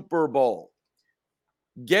Super Bowl.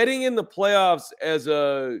 Getting in the playoffs as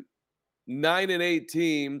a 9-8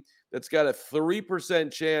 team that's got a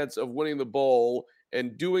 3% chance of winning the bowl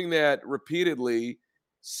and doing that repeatedly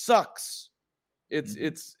sucks.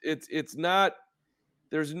 It's not,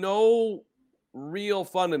 there's no real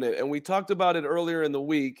fun in it. And we talked about it earlier in the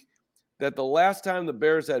week that the last time the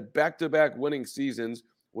Bears had back-to-back winning seasons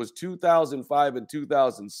was 2005 and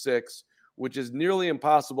 2006, which is nearly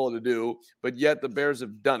impossible to do, but yet the Bears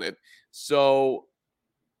have done it. So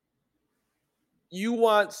you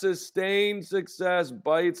want sustained success,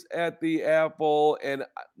 bites at the apple, and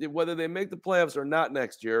whether they make the playoffs or not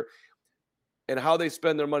next year, and how they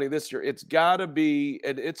spend their money this year, it's got to be.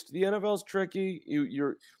 And it's the NFL's tricky.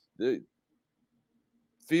 The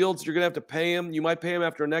Fields, you're gonna have to pay him. You might pay him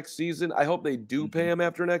after next season. I hope they do pay him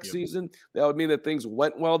after next season. That would mean that things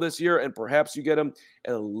went well this year, and perhaps you get him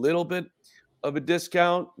at a little bit of a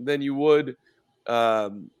discount than you would,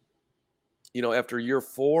 after year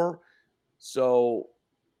 4. So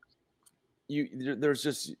you're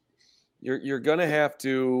going to have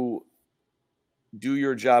to do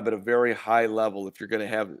your job at a very high level if you're going to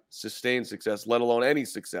have sustained success, let alone any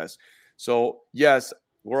success. So yes,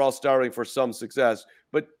 we're all starting for some success,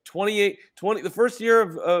 but 20, the first year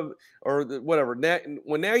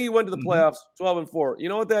when Nagy went to the playoffs, 12-4, you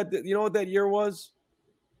know what that year was?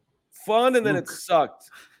 Fun. And then it sucked.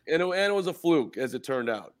 And it was a fluke, as it turned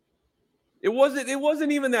out. It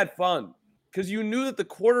wasn't even that fun, because you knew that the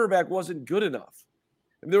quarterback wasn't good enough.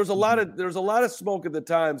 And there was a lot of smoke at the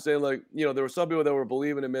time saying, like, there were some people that were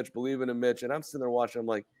believing in Mitch, and I'm sitting there watching. I'm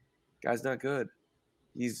like, guy's not good.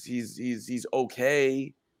 He's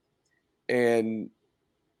okay. And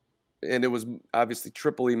it was obviously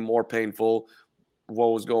triply more painful what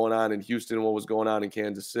was going on in Houston and what was going on in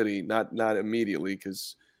Kansas City. Not immediately,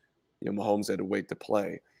 because Mahomes had to wait to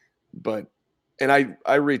play. And I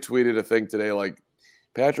retweeted a thing today, like,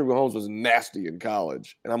 Patrick Mahomes was nasty in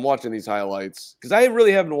college. And I'm watching these highlights because I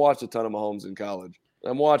really haven't watched a ton of Mahomes in college.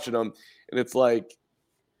 I'm watching them, and it's like,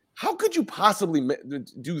 how could you possibly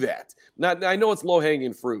do that? I know it's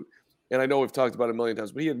low-hanging fruit, and I know we've talked about it a million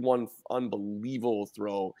times, but he had one unbelievable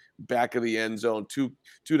throw back of the end zone, two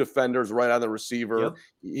defenders right on the receiver. Yep.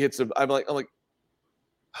 He hits him. I'm like,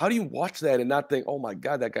 how do you watch that and not think, oh my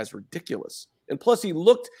God, that guy's ridiculous? And plus,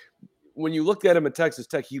 when you looked at him at Texas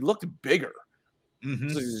Tech, he looked bigger.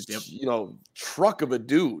 Truck of a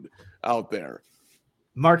dude out there.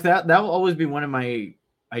 Mark, that will always be one of my,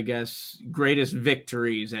 I guess, greatest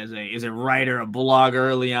victories as a writer, a blogger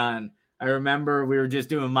early on. I remember we were just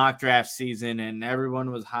doing mock draft season, and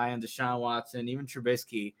everyone was high on Deshaun Watson, even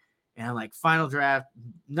Trubisky. And I'm like, final draft,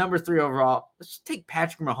 number 3 overall. Let's just take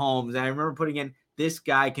Patrick Mahomes. And I remember putting in, this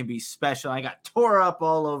guy can be special. I got tore up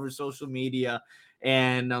all over social media,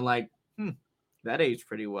 and I'm like, that aged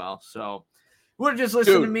pretty well. So we're just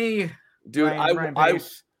listening to me, dude.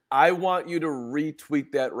 I want you to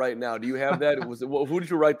retweet that right now. Do you have that? Who did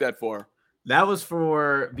you write that for? That was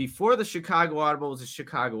for before the Chicago Audible was a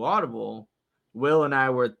Chicago Audible. Will and I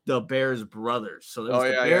were the Bears Brothers, so there was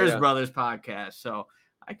the Bears Brothers podcast. So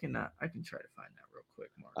I can try to find that real quick,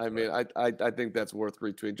 Mark. I mean, I think that's worth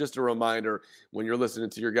retweeting. Just a reminder, when you're listening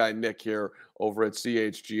to your guy Nick here over at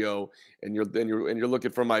CHGO, and you're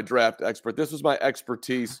looking for my draft expert. This was my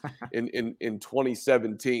expertise in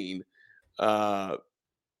 2017.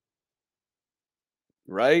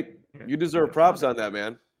 Right? You deserve props on that,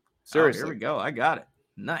 man. Seriously. Here we go. I got it.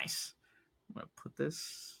 Nice. I'm gonna put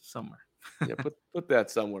this somewhere. Yeah, put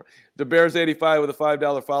that somewhere. The Bears 85 with a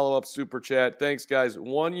 $5 follow-up super chat. Thanks, guys.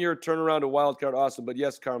 1 year turnaround to wild card, awesome. But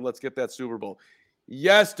yes, Carm, let's get that Super Bowl.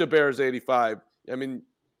 Yes to Bears 85. I mean,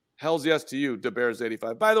 hell's yes to you, to Bears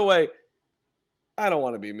 85. By the way, I don't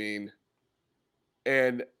want to be mean.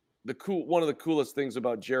 And one of the coolest things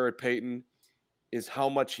about Jared Payton is how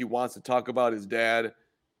much he wants to talk about his dad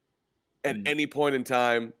at any point in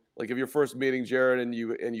time. Like, if you're first meeting Jared and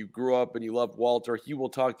you grew up and you loved Walter, he will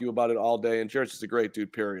talk to you about it all day. And Jared's just a great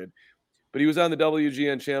dude, period. But he was on the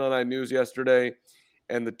WGN Channel 9 News yesterday,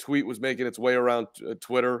 and the tweet was making its way around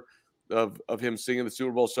Twitter of him singing the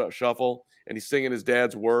Super Bowl shuffle, and he's singing his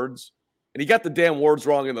dad's words. And he got the damn words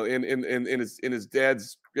wrong in his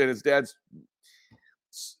dad's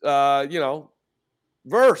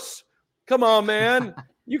verse. Come on, man.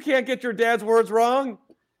 You can't get your dad's words wrong.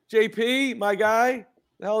 JP, my guy.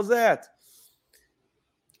 The hell is that?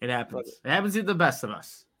 It happens. It happens to the best of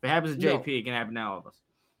us. If it happens to JP, it can happen to all of us.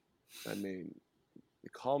 I mean, you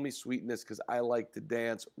call me sweetness because I like to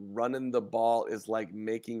dance. Running the ball is like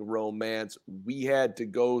making romance. We had to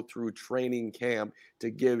go through training camp to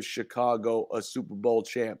give Chicago a Super Bowl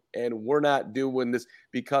champ. And we're not doing this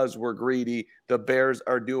because we're greedy. The Bears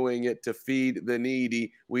are doing it to feed the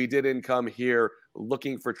needy. We didn't come here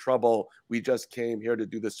looking for trouble. We just came here to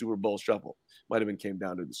do the Super Bowl shuffle. Might have been came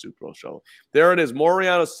down to the Super Bowl shuffle. There it is.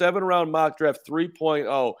 Moriano 7-round mock draft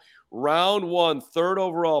 3.0. Round 1, 3rd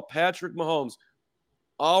overall, Patrick Mahomes.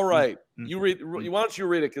 All right. You read. Why don't you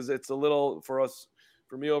read it? Because it's a little for us.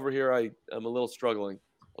 For me over here, I'm a little struggling.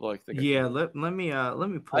 Although I think. Yeah. Let me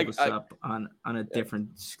pull this up on a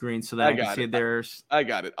different screen so that I can see there's. I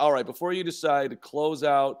got it. All right. Before you decide to close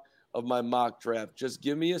out of my mock draft, just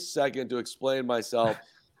give me a second to explain myself.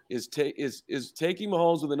 Is taking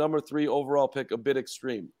Mahomes with the number 3 overall pick a bit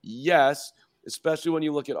extreme? Yes, especially when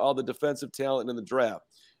you look at all the defensive talent in the draft.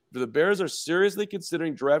 If the Bears are seriously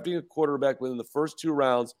considering drafting a quarterback within the first 2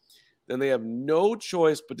 rounds, then they have no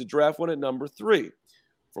choice but to draft one at number 3.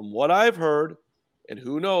 From what I've heard, and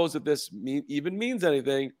who knows if this even means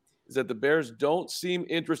anything, is that the Bears don't seem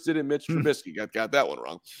interested in Mitch Trubisky. Got that one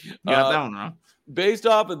wrong. Got that one wrong. Based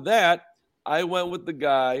off of that, I went with the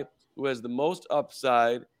guy who has the most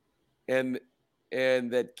upside and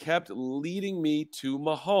that kept leading me to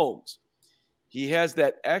Mahomes. He has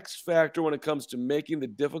that X factor when it comes to making the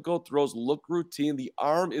difficult throws look routine. The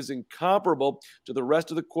arm is incomparable to the rest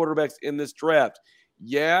of the quarterbacks in this draft.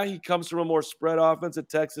 Yeah, he comes from a more spread offense at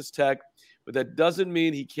Texas Tech, but that doesn't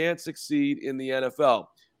mean he can't succeed in the NFL.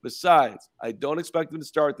 Besides, I don't expect him to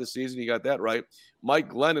start this season. You got that right. Mike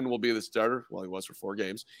Glennon will be the starter. Well, he was for 4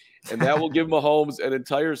 games. And that will give Mahomes an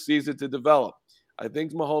entire season to develop. I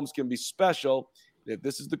think Mahomes can be special. If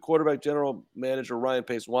this is the quarterback general manager Ryan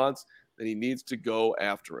Pace wants, then he needs to go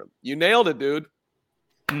after him. You nailed it, dude.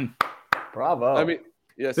 Bravo. I mean,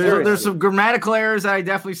 yeah, there's some grammatical errors that I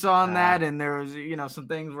definitely saw in that, and there was, some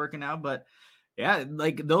things working out. But yeah,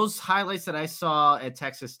 like those highlights that I saw at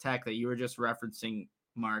Texas Tech that you were just referencing,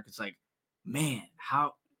 Mark, it's like, man,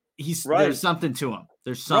 how there's something to him.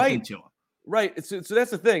 There's something to him. Right. So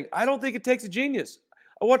that's the thing. I don't think it takes a genius.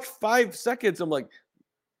 I watched 5 seconds. I'm like,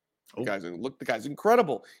 the guy's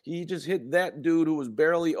incredible. He just hit that dude who was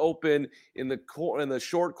barely open in the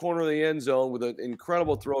short corner of the end zone with an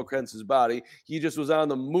incredible throw against his body. He just was on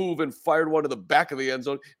the move and fired one to the back of the end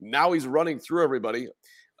zone. Now he's running through everybody.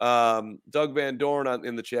 Doug Van Dorn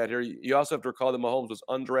in the chat here. You also have to recall that Mahomes was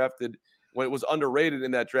undrafted when it was underrated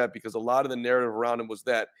in that draft because a lot of the narrative around him was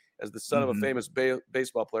that as the son of a famous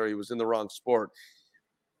baseball player, he was in the wrong sport.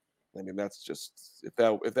 I mean, that's just if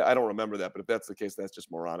that I don't remember that, but if that's the case, that's just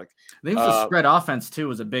moronic. I think the spread offense too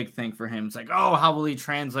was a big thing for him. It's like, oh, how will he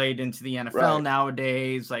translate into the NFL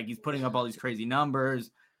nowadays? Like he's putting up all these crazy numbers.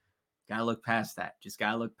 Gotta look past that. Just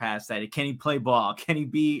gotta look past that. Can he play ball? Can he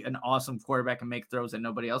be an awesome quarterback and make throws that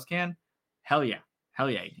nobody else can? Hell yeah,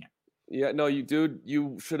 he can. Yeah, no,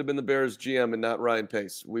 you should have been the Bears GM and not Ryan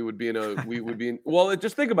Pace. Well,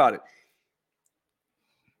 just think about it.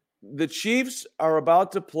 The Chiefs are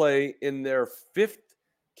about to play in their 5th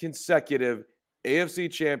consecutive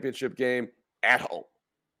AFC Championship game at home.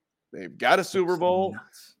 They've got a Super Bowl.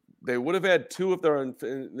 They would have had 2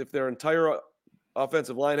 if their entire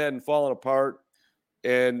offensive line hadn't fallen apart.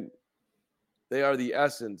 And they are the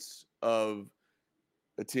essence of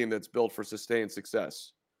a team that's built for sustained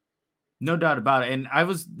success. No doubt about it. And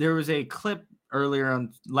there was a clip earlier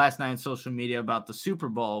on last night on social media about the Super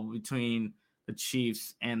Bowl between the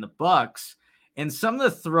Chiefs and the Bucks, and some of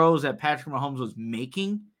the throws that Patrick Mahomes was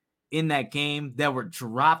making in that game that were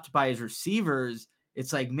dropped by his receivers.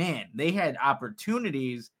 It's like, man, they had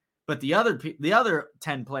opportunities, but the other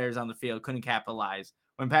 10 players on the field couldn't capitalize.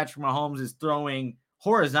 When Patrick Mahomes is throwing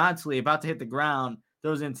horizontally, about to hit the ground,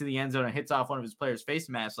 throws into the end zone and hits off one of his players' face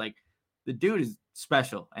masks, like the dude is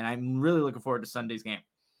special, and I'm really looking forward to Sunday's game.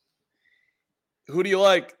 Who do you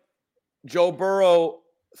like? Joe Burrow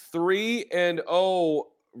 3-0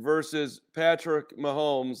 versus Patrick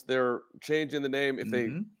Mahomes. They're changing the name. If they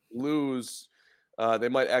lose, they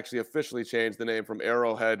might actually officially change the name from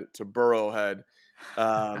Arrowhead to Burrowhead.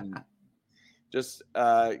 Just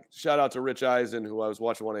shout out to Rich Eisen, who I was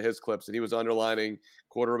watching one of his clips, and he was underlining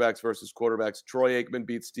quarterbacks versus quarterbacks. Troy Aikman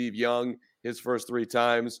beat Steve Young his first 3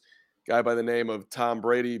 times. Guy by the name of Tom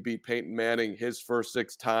Brady beat Peyton Manning his first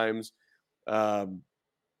 6 times.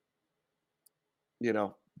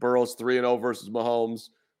 Burrow's 3-0 versus Mahomes.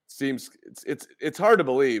 Seems it's hard to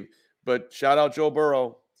believe, but shout out Joe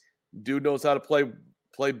Burrow. Dude knows how to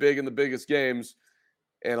play big in the biggest games,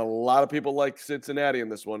 and a lot of people like Cincinnati in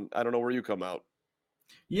this one. I don't know where you come out.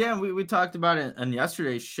 Yeah, we talked about it on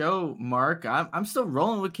yesterday's show, Mark. I'm still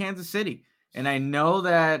rolling with Kansas City, and I know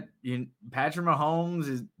that Patrick Mahomes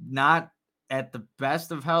is not at the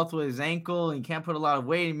best of health with his ankle, and he can't put a lot of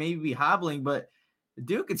weight. He may be hobbling, but the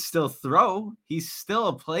dude could still throw. He's still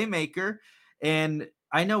a playmaker, and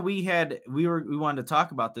I know we wanted to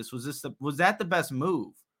talk about this. Was that the best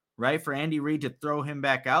move, right, for Andy Reid to throw him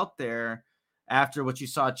back out there after what you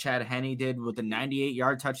saw Chad Henne did with the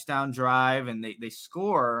 98-yard touchdown drive, and they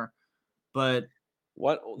score? But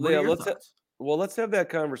let's have that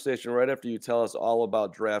conversation right after you tell us all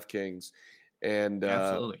about DraftKings, and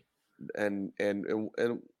absolutely, and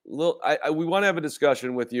we want to have a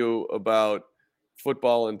discussion with you about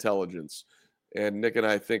football intelligence, and Nick and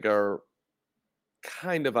I think are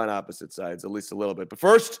kind of on opposite sides, at least a little bit. But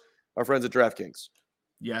first, our friends at DraftKings.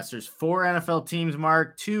 Yes, there's 4 NFL teams,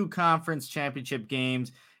 Mark, 2 conference championship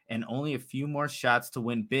games, and only a few more shots to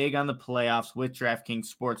win big on the playoffs with DraftKings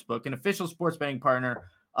Sportsbook, an official sports betting partner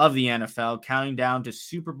of the NFL. Counting down to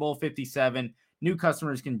Super Bowl 57, new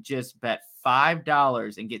customers can just bet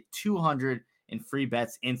 $5 and get $200 in free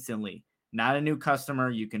bets instantly. Not a new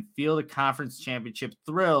customer, you can feel the conference championship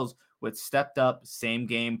thrills with stepped-up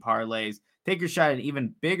same-game parlays. Take your shot at an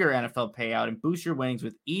even bigger NFL payout and boost your winnings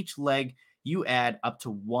with each leg you add up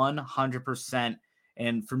to 100%.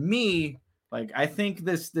 And for me, I think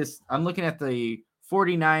this I'm looking at the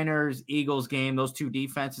 49ers Eagles game, those 2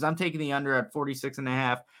 defenses. I'm taking the under at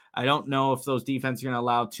 46.5. I don't know if those defenses are going to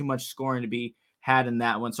allow too much scoring to be had in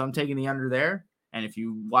that one. So I'm taking the under there. And if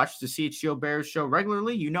you watch the CHGO Bears show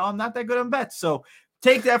regularly, I'm not that good on bets. So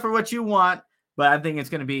take that for what you want, but I think it's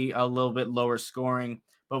going to be a little bit lower scoring.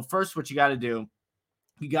 But first, what you got to do,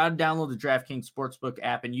 you got to download the DraftKings Sportsbook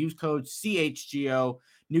app and use code CHGO.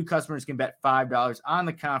 New customers can bet $5 on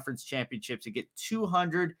the conference championships to get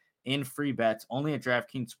 $200 in free bets only at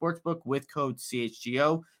DraftKings Sportsbook with code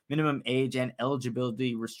CHGO. Minimum age and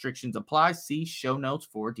eligibility restrictions apply. See show notes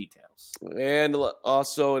for details. And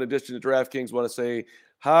also, in addition to DraftKings, want to say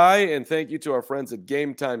hi and thank you to our friends at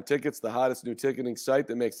Game Time Tickets, the hottest new ticketing site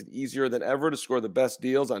that makes it easier than ever to score the best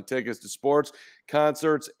deals on tickets to sports,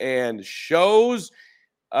 concerts, and shows.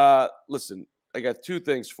 Listen, I got 2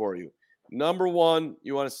 things for you. Number 1,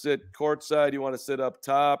 you want to sit courtside, you want to sit up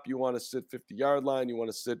top, you want to sit 50-yard line, you want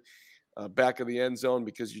to sit back of the end zone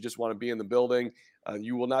because you just want to be in the building.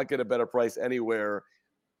 You will not get a better price anywhere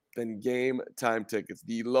than Game Time Tickets.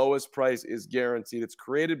 The lowest price is guaranteed. It's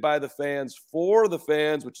created by the fans for the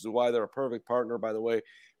fans, which is why they're a perfect partner, by the way,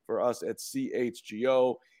 for us at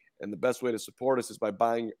CHGO. And the best way to support us is by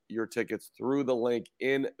buying your tickets through the link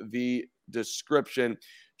in the description.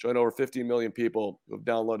 Join over 15 million people who have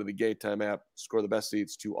downloaded the Game Time app, score the best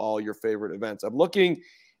seats to all your favorite events. I'm looking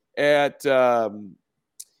at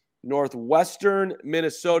Northwestern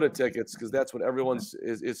Minnesota tickets because that's what everyone's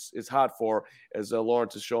is hot for, as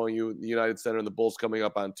Lawrence is showing you the United Center and the Bulls coming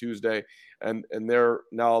up on Tuesday, and they're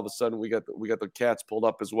now all of a sudden we got the Cats pulled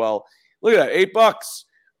up as well. Look at that, $8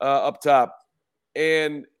 up top,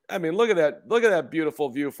 and I mean look at that beautiful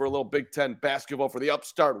view for a little Big Ten basketball for the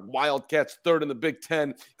upstart Wildcats, 3rd in the Big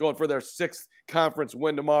Ten, going for their 6th conference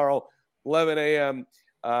win tomorrow, 11 a.m.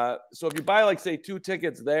 So if you buy say 2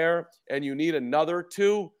 tickets there and you need another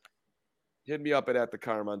 2. Hit me up at the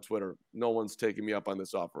Carm on Twitter. No one's taking me up on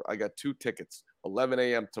this offer. I got 2 tickets, 11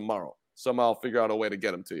 a.m. tomorrow. Somehow I'll figure out a way to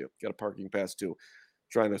get them to you. Got a parking pass too.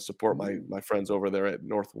 Trying to support my friends over there at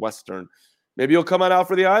Northwestern. Maybe you'll come on out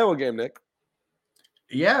for the Iowa game, Nick.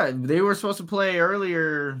 Yeah, they were supposed to play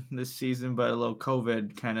earlier this season, but a little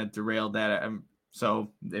COVID kind of derailed that.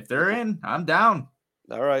 So if they're in, I'm down.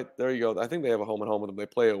 All right, there you go. I think they have a home and home with them. They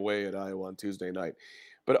play away at Iowa on Tuesday night.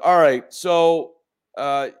 But all right, so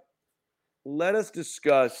let us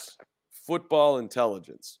discuss football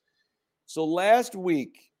intelligence. So last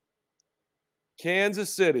week,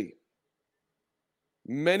 Kansas City,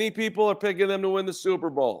 many people are picking them to win the Super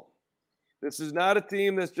Bowl. This is not a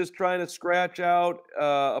team that's just trying to scratch out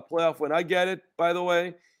a playoff win. I get it, by the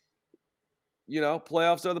way.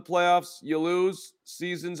 Playoffs are the playoffs. You lose,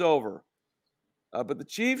 season's over. But the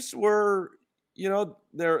Chiefs were,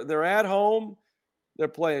 they're at home. They're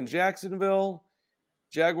playing Jacksonville.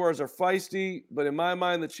 Jaguars are feisty, but in my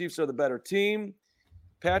mind, the Chiefs are the better team.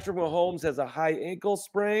 Patrick Mahomes has a high ankle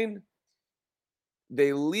sprain.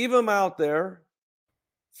 They leave him out there.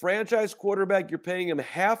 Franchise quarterback, you're paying him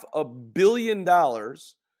 $500 million.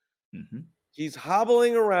 Mm-hmm. He's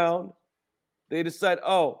hobbling around. They decide,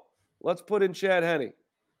 let's put in Chad Henne.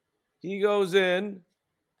 He goes in,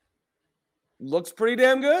 looks pretty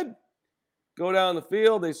damn good. Go down the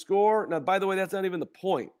field, they score. Now, by the way, that's not even the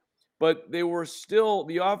point. But the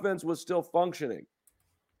offense was still functioning.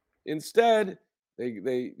 Instead,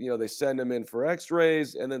 they send him in for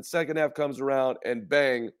x-rays, and then second half comes around and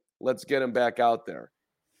bang, let's get him back out there.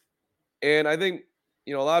 And I think,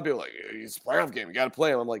 a lot of people are like, it's a playoff game, you got to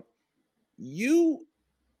play him. I'm like, you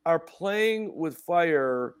are playing with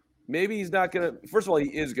fire. Maybe he's not going to – first of all, he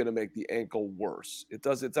is going to make the ankle worse. It's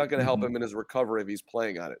not going to help him in his recovery if he's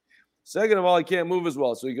playing on it. Second of all, he can't move as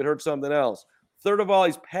well, so he could hurt something else. Third of all,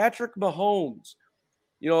 he's Patrick Mahomes.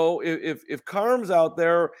 If Carm's out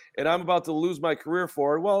there and I'm about to lose my career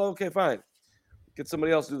for it, well, okay, fine. Get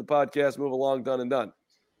somebody else to do the podcast, move along, done and done.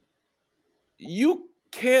 You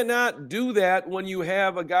cannot do that when you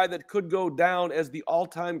have a guy that could go down as the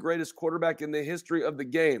all-time greatest quarterback in the history of the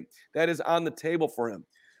game. That is on the table for him.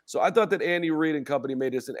 So I thought that Andy Reid and company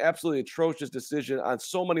made this an absolutely atrocious decision on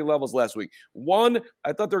so many levels last week. 1,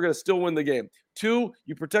 I thought they were going to still win the game. 2,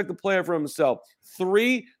 you protect the player from himself.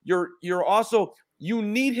 3, you're also – you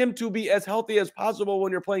need him to be as healthy as possible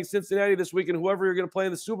when you're playing Cincinnati this week and whoever you're going to play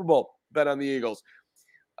in the Super Bowl. Bet on the Eagles.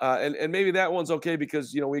 And maybe that one's okay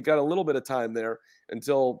because, we got a little bit of time there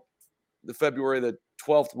until the February the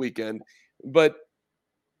 12th weekend. But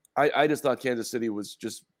I just thought Kansas City was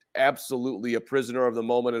just absolutely a prisoner of the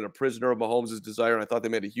moment and a prisoner of Mahomes' desire. And I thought they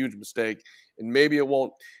made a huge mistake. And maybe it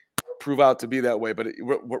won't prove out to be that way. But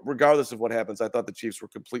regardless of what happens, I thought the Chiefs were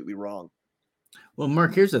completely wrong. Well,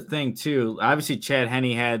 Mark, here's the thing, too. Obviously, Chad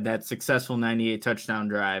Henne had that successful 98 touchdown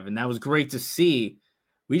drive, and that was great to see.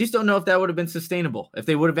 We just don't know if that would have been sustainable, if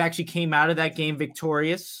they would have actually came out of that game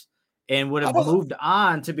victorious and would have moved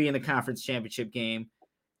on to be in the conference championship game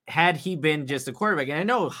had he been just a quarterback. And I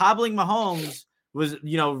know hobbling Mahomes was,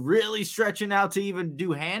 really stretching out to even do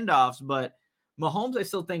handoffs, but Mahomes, I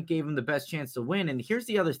still think, gave him the best chance to win. And here's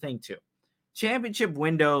the other thing, too. Championship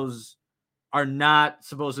windows are not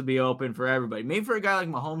supposed to be open for everybody. Maybe for a guy like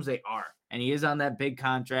Mahomes, they are. And he is on that big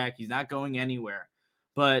contract. He's not going anywhere.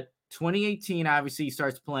 But 2018, obviously, he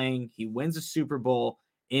starts playing. He wins a Super Bowl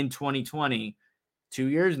in 2020. 2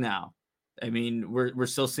 years now. I mean, we're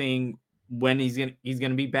still seeing when he's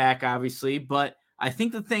gonna be back, obviously. But I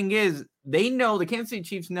think the thing is, they know, the Kansas City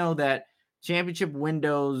Chiefs know that championship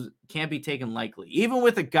windows can't be taken lightly. Even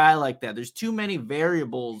with a guy like that, there's too many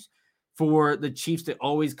variables for the Chiefs to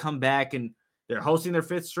always come back, and they're hosting their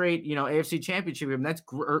 5th straight, AFC championship game. That's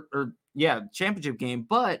championship game,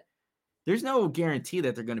 but there's no guarantee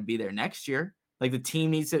that they're going to be there next year. Like, the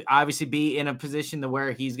team needs to obviously be in a position to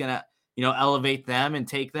where he's going to, elevate them and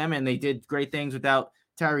take them. And they did great things without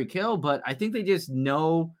Tyreek Hill, but I think they just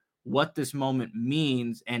know what this moment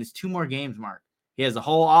means. And it's 2 more games, Mark. He has the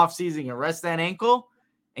whole offseason to rest that ankle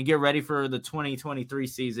and get ready for the 2023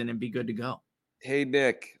 season and be good to go. Hey,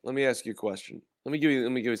 Nick, let me ask you a question. Let me give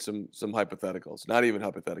you some hypotheticals, not even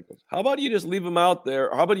hypotheticals. How about you just leave him out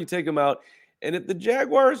there? Or how about you take him out? And if the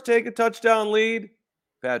Jaguars take a touchdown lead,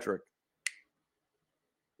 Patrick,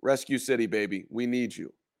 Rescue City, baby, we need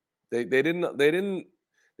you. They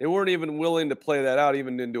weren't even willing to play that out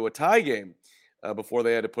even into a tie game before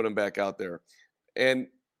they had to put him back out there. And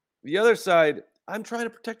the other side, I'm trying to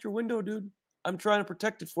protect your window, dude. I'm trying to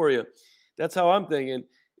protect it for you. That's how I'm thinking.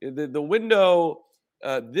 The window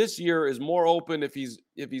this year is more open if he's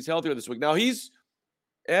healthier this week. Now he's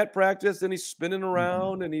at practice and he's spinning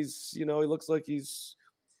around and he's, he looks like he's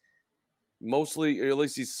mostly, or at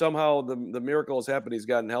least he's somehow the miracle has happened. He's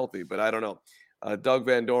gotten healthy, but I don't know. Doug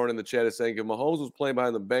Van Dorn in the chat is saying if Mahomes was playing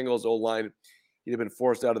behind the Bengals O-line, he'd have been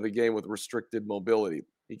forced out of the game with restricted mobility.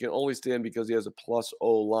 He can only stand because he has a plus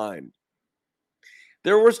O-line.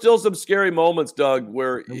 There were still some scary moments, Doug,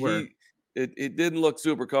 where it didn't look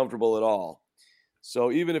super comfortable at all.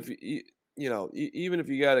 So even if you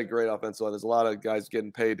got a great offensive line, there's a lot of guys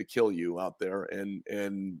getting paid to kill you out there,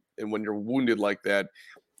 and when you're wounded like that,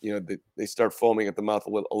 they start foaming at the mouth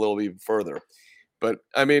a little even further. But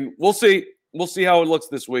I mean, we'll see how it looks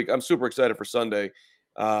this week. I'm super excited for Sunday,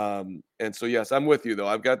 and so yes, I'm with you though.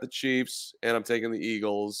 I've got the Chiefs and I'm taking the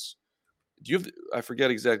Eagles. I forget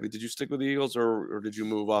exactly. Did you stick with the Eagles or did you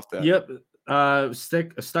move off that? Yep.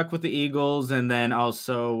 Stuck with the Eagles and then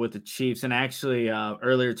also with the Chiefs. And actually,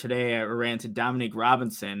 earlier today, I ran to Dominique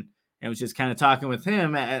Robinson and was just kind of talking with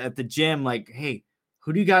him at the gym, like, hey,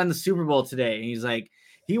 who do you got in the Super Bowl today? And he's like,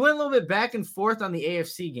 he went a little bit back and forth on the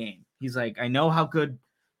AFC game. He's like, I know how good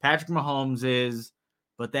Patrick Mahomes is,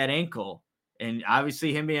 but that ankle, and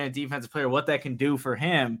obviously him being a defensive player, what that can do for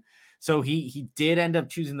him. So he did end up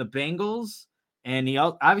choosing the Bengals, And he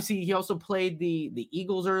also played the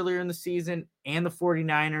Eagles earlier in the season and the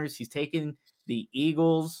 49ers. He's taken the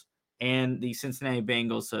Eagles and the Cincinnati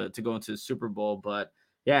Bengals to go into the Super Bowl. But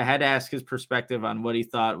yeah, I had to ask his perspective on what he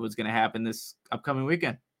thought was going to happen this upcoming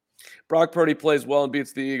weekend. Brock Purdy plays well and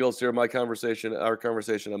beats the Eagles here. Our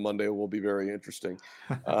conversation on Monday will be very interesting.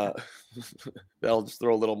 They'll just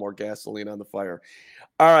throw a little more gasoline on the fire.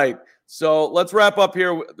 All right, so let's wrap up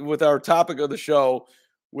here with our topic of the show,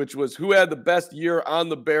 which was who had the best year on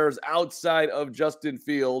the Bears outside of Justin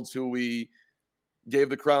Fields, who we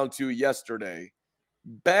gave the crown to yesterday.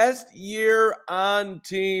 Best year on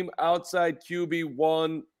team outside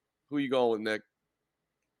QB1. Who you going with, Nick?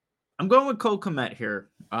 I'm going with Cole Kmet here,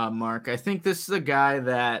 Mark. I think this is a guy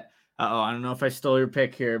that, I don't know if I stole your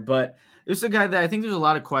pick here, but this is a guy that I think there's a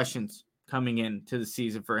lot of questions coming into the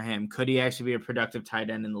season for him. Could he actually be a productive tight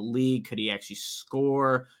end in the league? Could he actually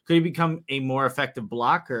score? Could he become a more effective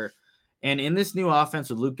blocker? And in this new offense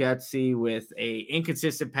with Luke Getsy, with a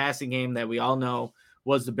inconsistent passing game that we all know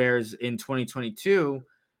was the Bears in 2022,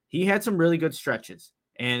 he had some really good stretches.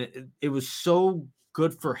 And it was so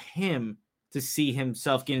good for him to see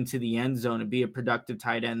himself get into the end zone and be a productive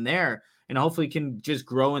tight end there, and hopefully can just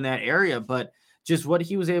grow in that area. But just what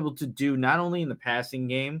he was able to do, not only in the passing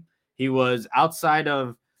game, he was outside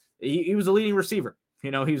of, he was a leading receiver. He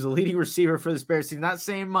was a leading receiver for the Bears. He's not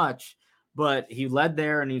saying much, but he led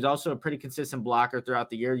there, and he's also a pretty consistent blocker throughout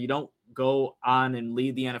the year. You don't go on and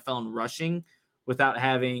lead the NFL in rushing without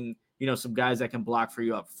having, some guys that can block for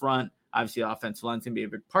you up front. Obviously, offensive line's going to be a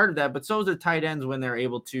big part of that, but so is their tight ends when they're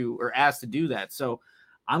able to or asked to do that. So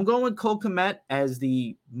I'm going with Cole Kmet as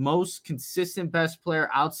the most consistent best player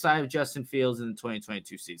outside of Justin Fields in the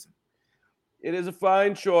 2022 season. It is a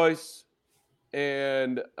fine choice,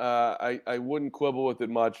 and I wouldn't quibble with it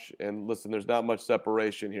much. And listen, there's not much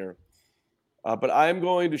separation here. But I'm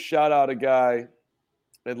going to shout out a guy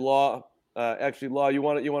at Law. Actually, Law, you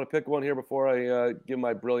want to pick one here before I give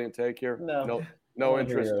my brilliant take here? No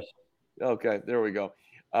interest. Okay, there we go.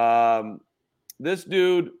 This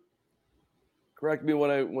dude, correct me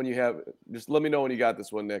when you have, just let me know when you got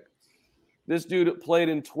this one, Nick. This dude played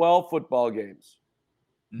in 12 football games.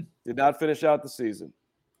 Did not finish out the season.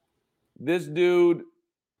 This dude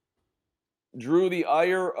drew the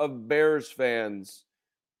ire of Bears fans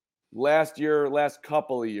last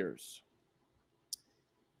couple of years.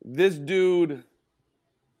 This dude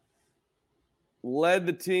led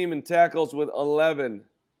the team in tackles with 11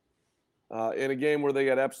 in a game where they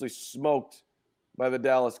got absolutely smoked by the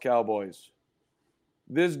Dallas Cowboys.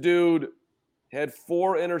 This dude had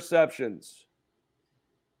 4 interceptions.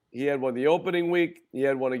 He had one the opening week. He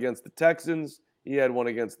had one against the Texans. He had one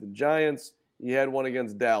against the Giants. He had one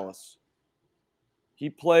against Dallas. He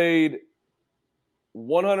played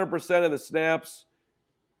 100% of the snaps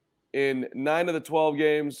in 9 of the 12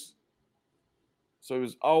 games. So he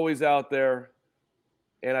was always out there.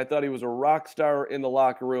 And I thought he was a rock star in the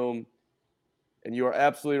locker room. And you are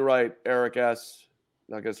absolutely right, Eric S.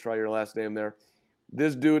 Not going to try your last name there.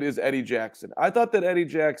 This dude is Eddie Jackson. I thought that Eddie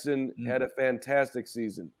Jackson had a fantastic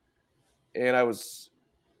season. And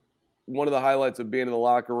one of the highlights of being in the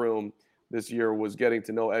locker room this year was getting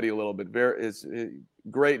to know Eddie a little bit.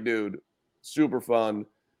 Great dude, super fun.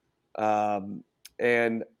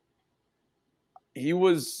 And he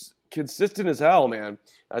was consistent as hell, man.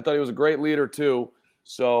 I thought he was a great leader too.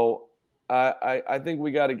 So I think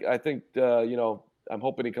I'm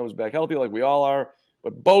hoping he comes back healthy like we all are.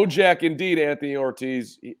 But Bojack, indeed, Anthony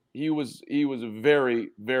Ortiz, he was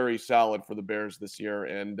very, very solid for the Bears this year,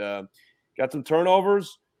 and got some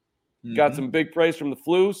turnovers, got some big praise from the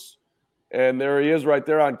Flus, and there he is right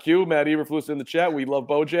there on cue. Matt Eberflus in the chat. We love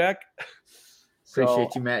Bojack.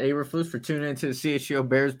 Appreciate you, Matt Eberflus, for tuning into the CHGO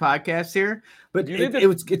Bears podcast here. But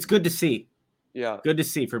it's good to see. Yeah, good to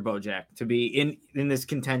see for Bojack to be in this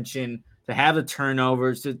contention, to have the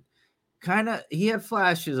turnovers, to he had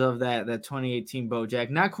flashes of that 2018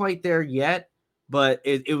 Bojack. Not quite there yet, but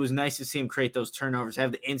it was nice to see him create those turnovers,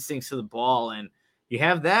 have the instincts to the ball. And you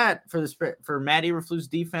have that for Matt Eberflus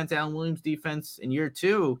defense, Alan Williams defense in year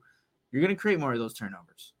 2. You're going to create more of those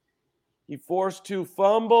turnovers. He forced 2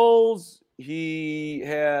 fumbles. He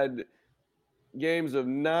had games of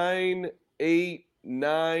 9, 8,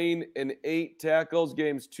 9, and 8 tackles,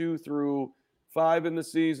 games 2 through 5 in the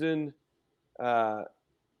season.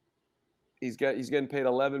 He's getting paid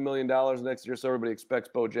 $11 million next year, so everybody expects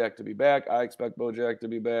Bojack to be back. I expect Bojack to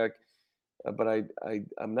be back, but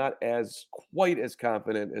I'm not quite as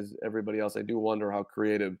confident as everybody else. I do wonder how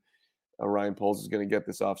creative Ryan Poles is going to get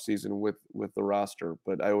this offseason with the roster,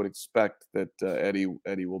 but I would expect that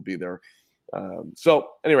Eddie will be there. So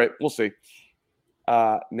anyway, we'll see.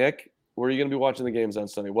 Nick, Where are you going to be watching the games on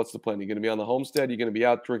Sunday? What's the plan? You going to be on the homestead? You going to be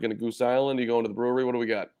out drinking at Goose Island? Are you going to the brewery? What do we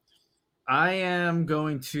got? I am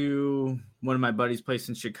going to one of my buddies' place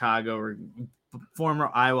in Chicago. We're former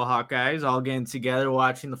Iowa Hawkeyes, all getting together,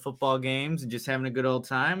 watching the football games, and just having a good old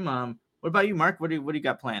time. What about you, Mark? What do you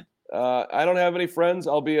got planned? I don't have any friends.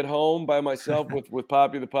 I'll be at home by myself with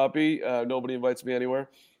Poppy the puppy. Nobody invites me anywhere,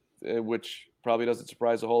 which probably doesn't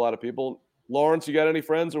surprise a whole lot of people. Lawrence, you got any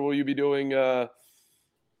friends, or will you be doing family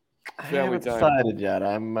I haven't time? decided yet.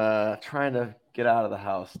 I'm trying to get out of the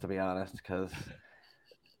house, to be honest, because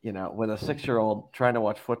with a 6-year-old trying to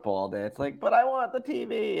watch football all day, it's like, but I want the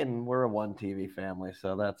TV, and we're a one TV family,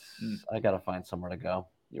 so I got to find somewhere to go.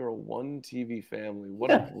 You're a one TV family.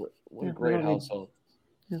 What a great household.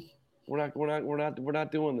 Yeah. We're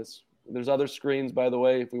not doing this. There's other screens, by the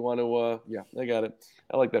way, if we want to. I got it.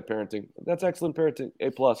 I like that parenting. That's excellent parenting.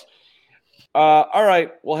 A+. All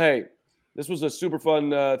right. Well, hey, this was a super fun.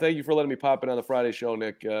 Thank you for letting me pop in on the Friday show,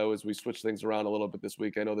 Nick. As we switch things around a little bit this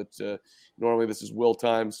week, I know that normally this is Will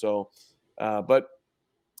time. So, but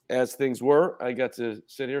as things were, I got to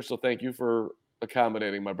sit here. So thank you for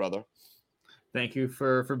accommodating my brother. Thank you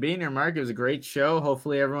for being here, Mark. It was a great show.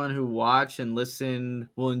 Hopefully everyone who watched and listened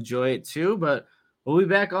will enjoy it too. But we'll be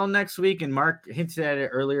back all next week. And Mark hinted at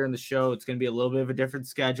it earlier in the show. It's going to be a little bit of a different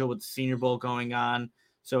schedule with the Senior Bowl going on.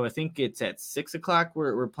 So I think it's at 6:00.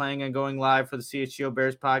 We're planning on going live for the CHGO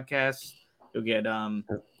Bears podcast. You'll get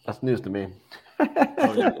That's news to me.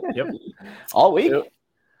 Yep. All week. Yep.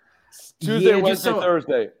 Tuesday, Wednesday,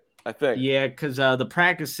 Thursday, I think. Yeah, because the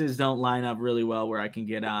practices don't line up really well where I can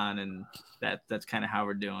get on, and that's kind of how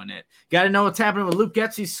we're doing it. Got to know what's happening with Luke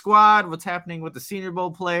Getsy's squad, what's happening with the Senior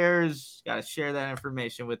Bowl players. Got to share that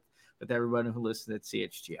information with everybody who listens at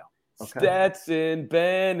CHGO. Okay. Stetson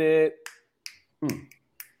Bennett.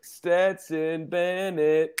 Stetson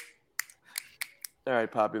Bennett. All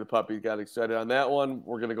right, Poppy the puppy got excited on that one.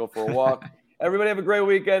 We're going to go for a walk. Everybody have a great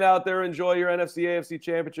weekend out there. Enjoy your NFC AFC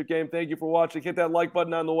Championship game. Thank you for watching. Hit that like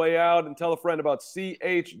button on the way out and tell a friend about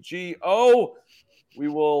CHGO. We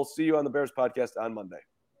will see you on the Bears podcast on Monday.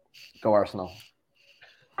 Go Arsenal.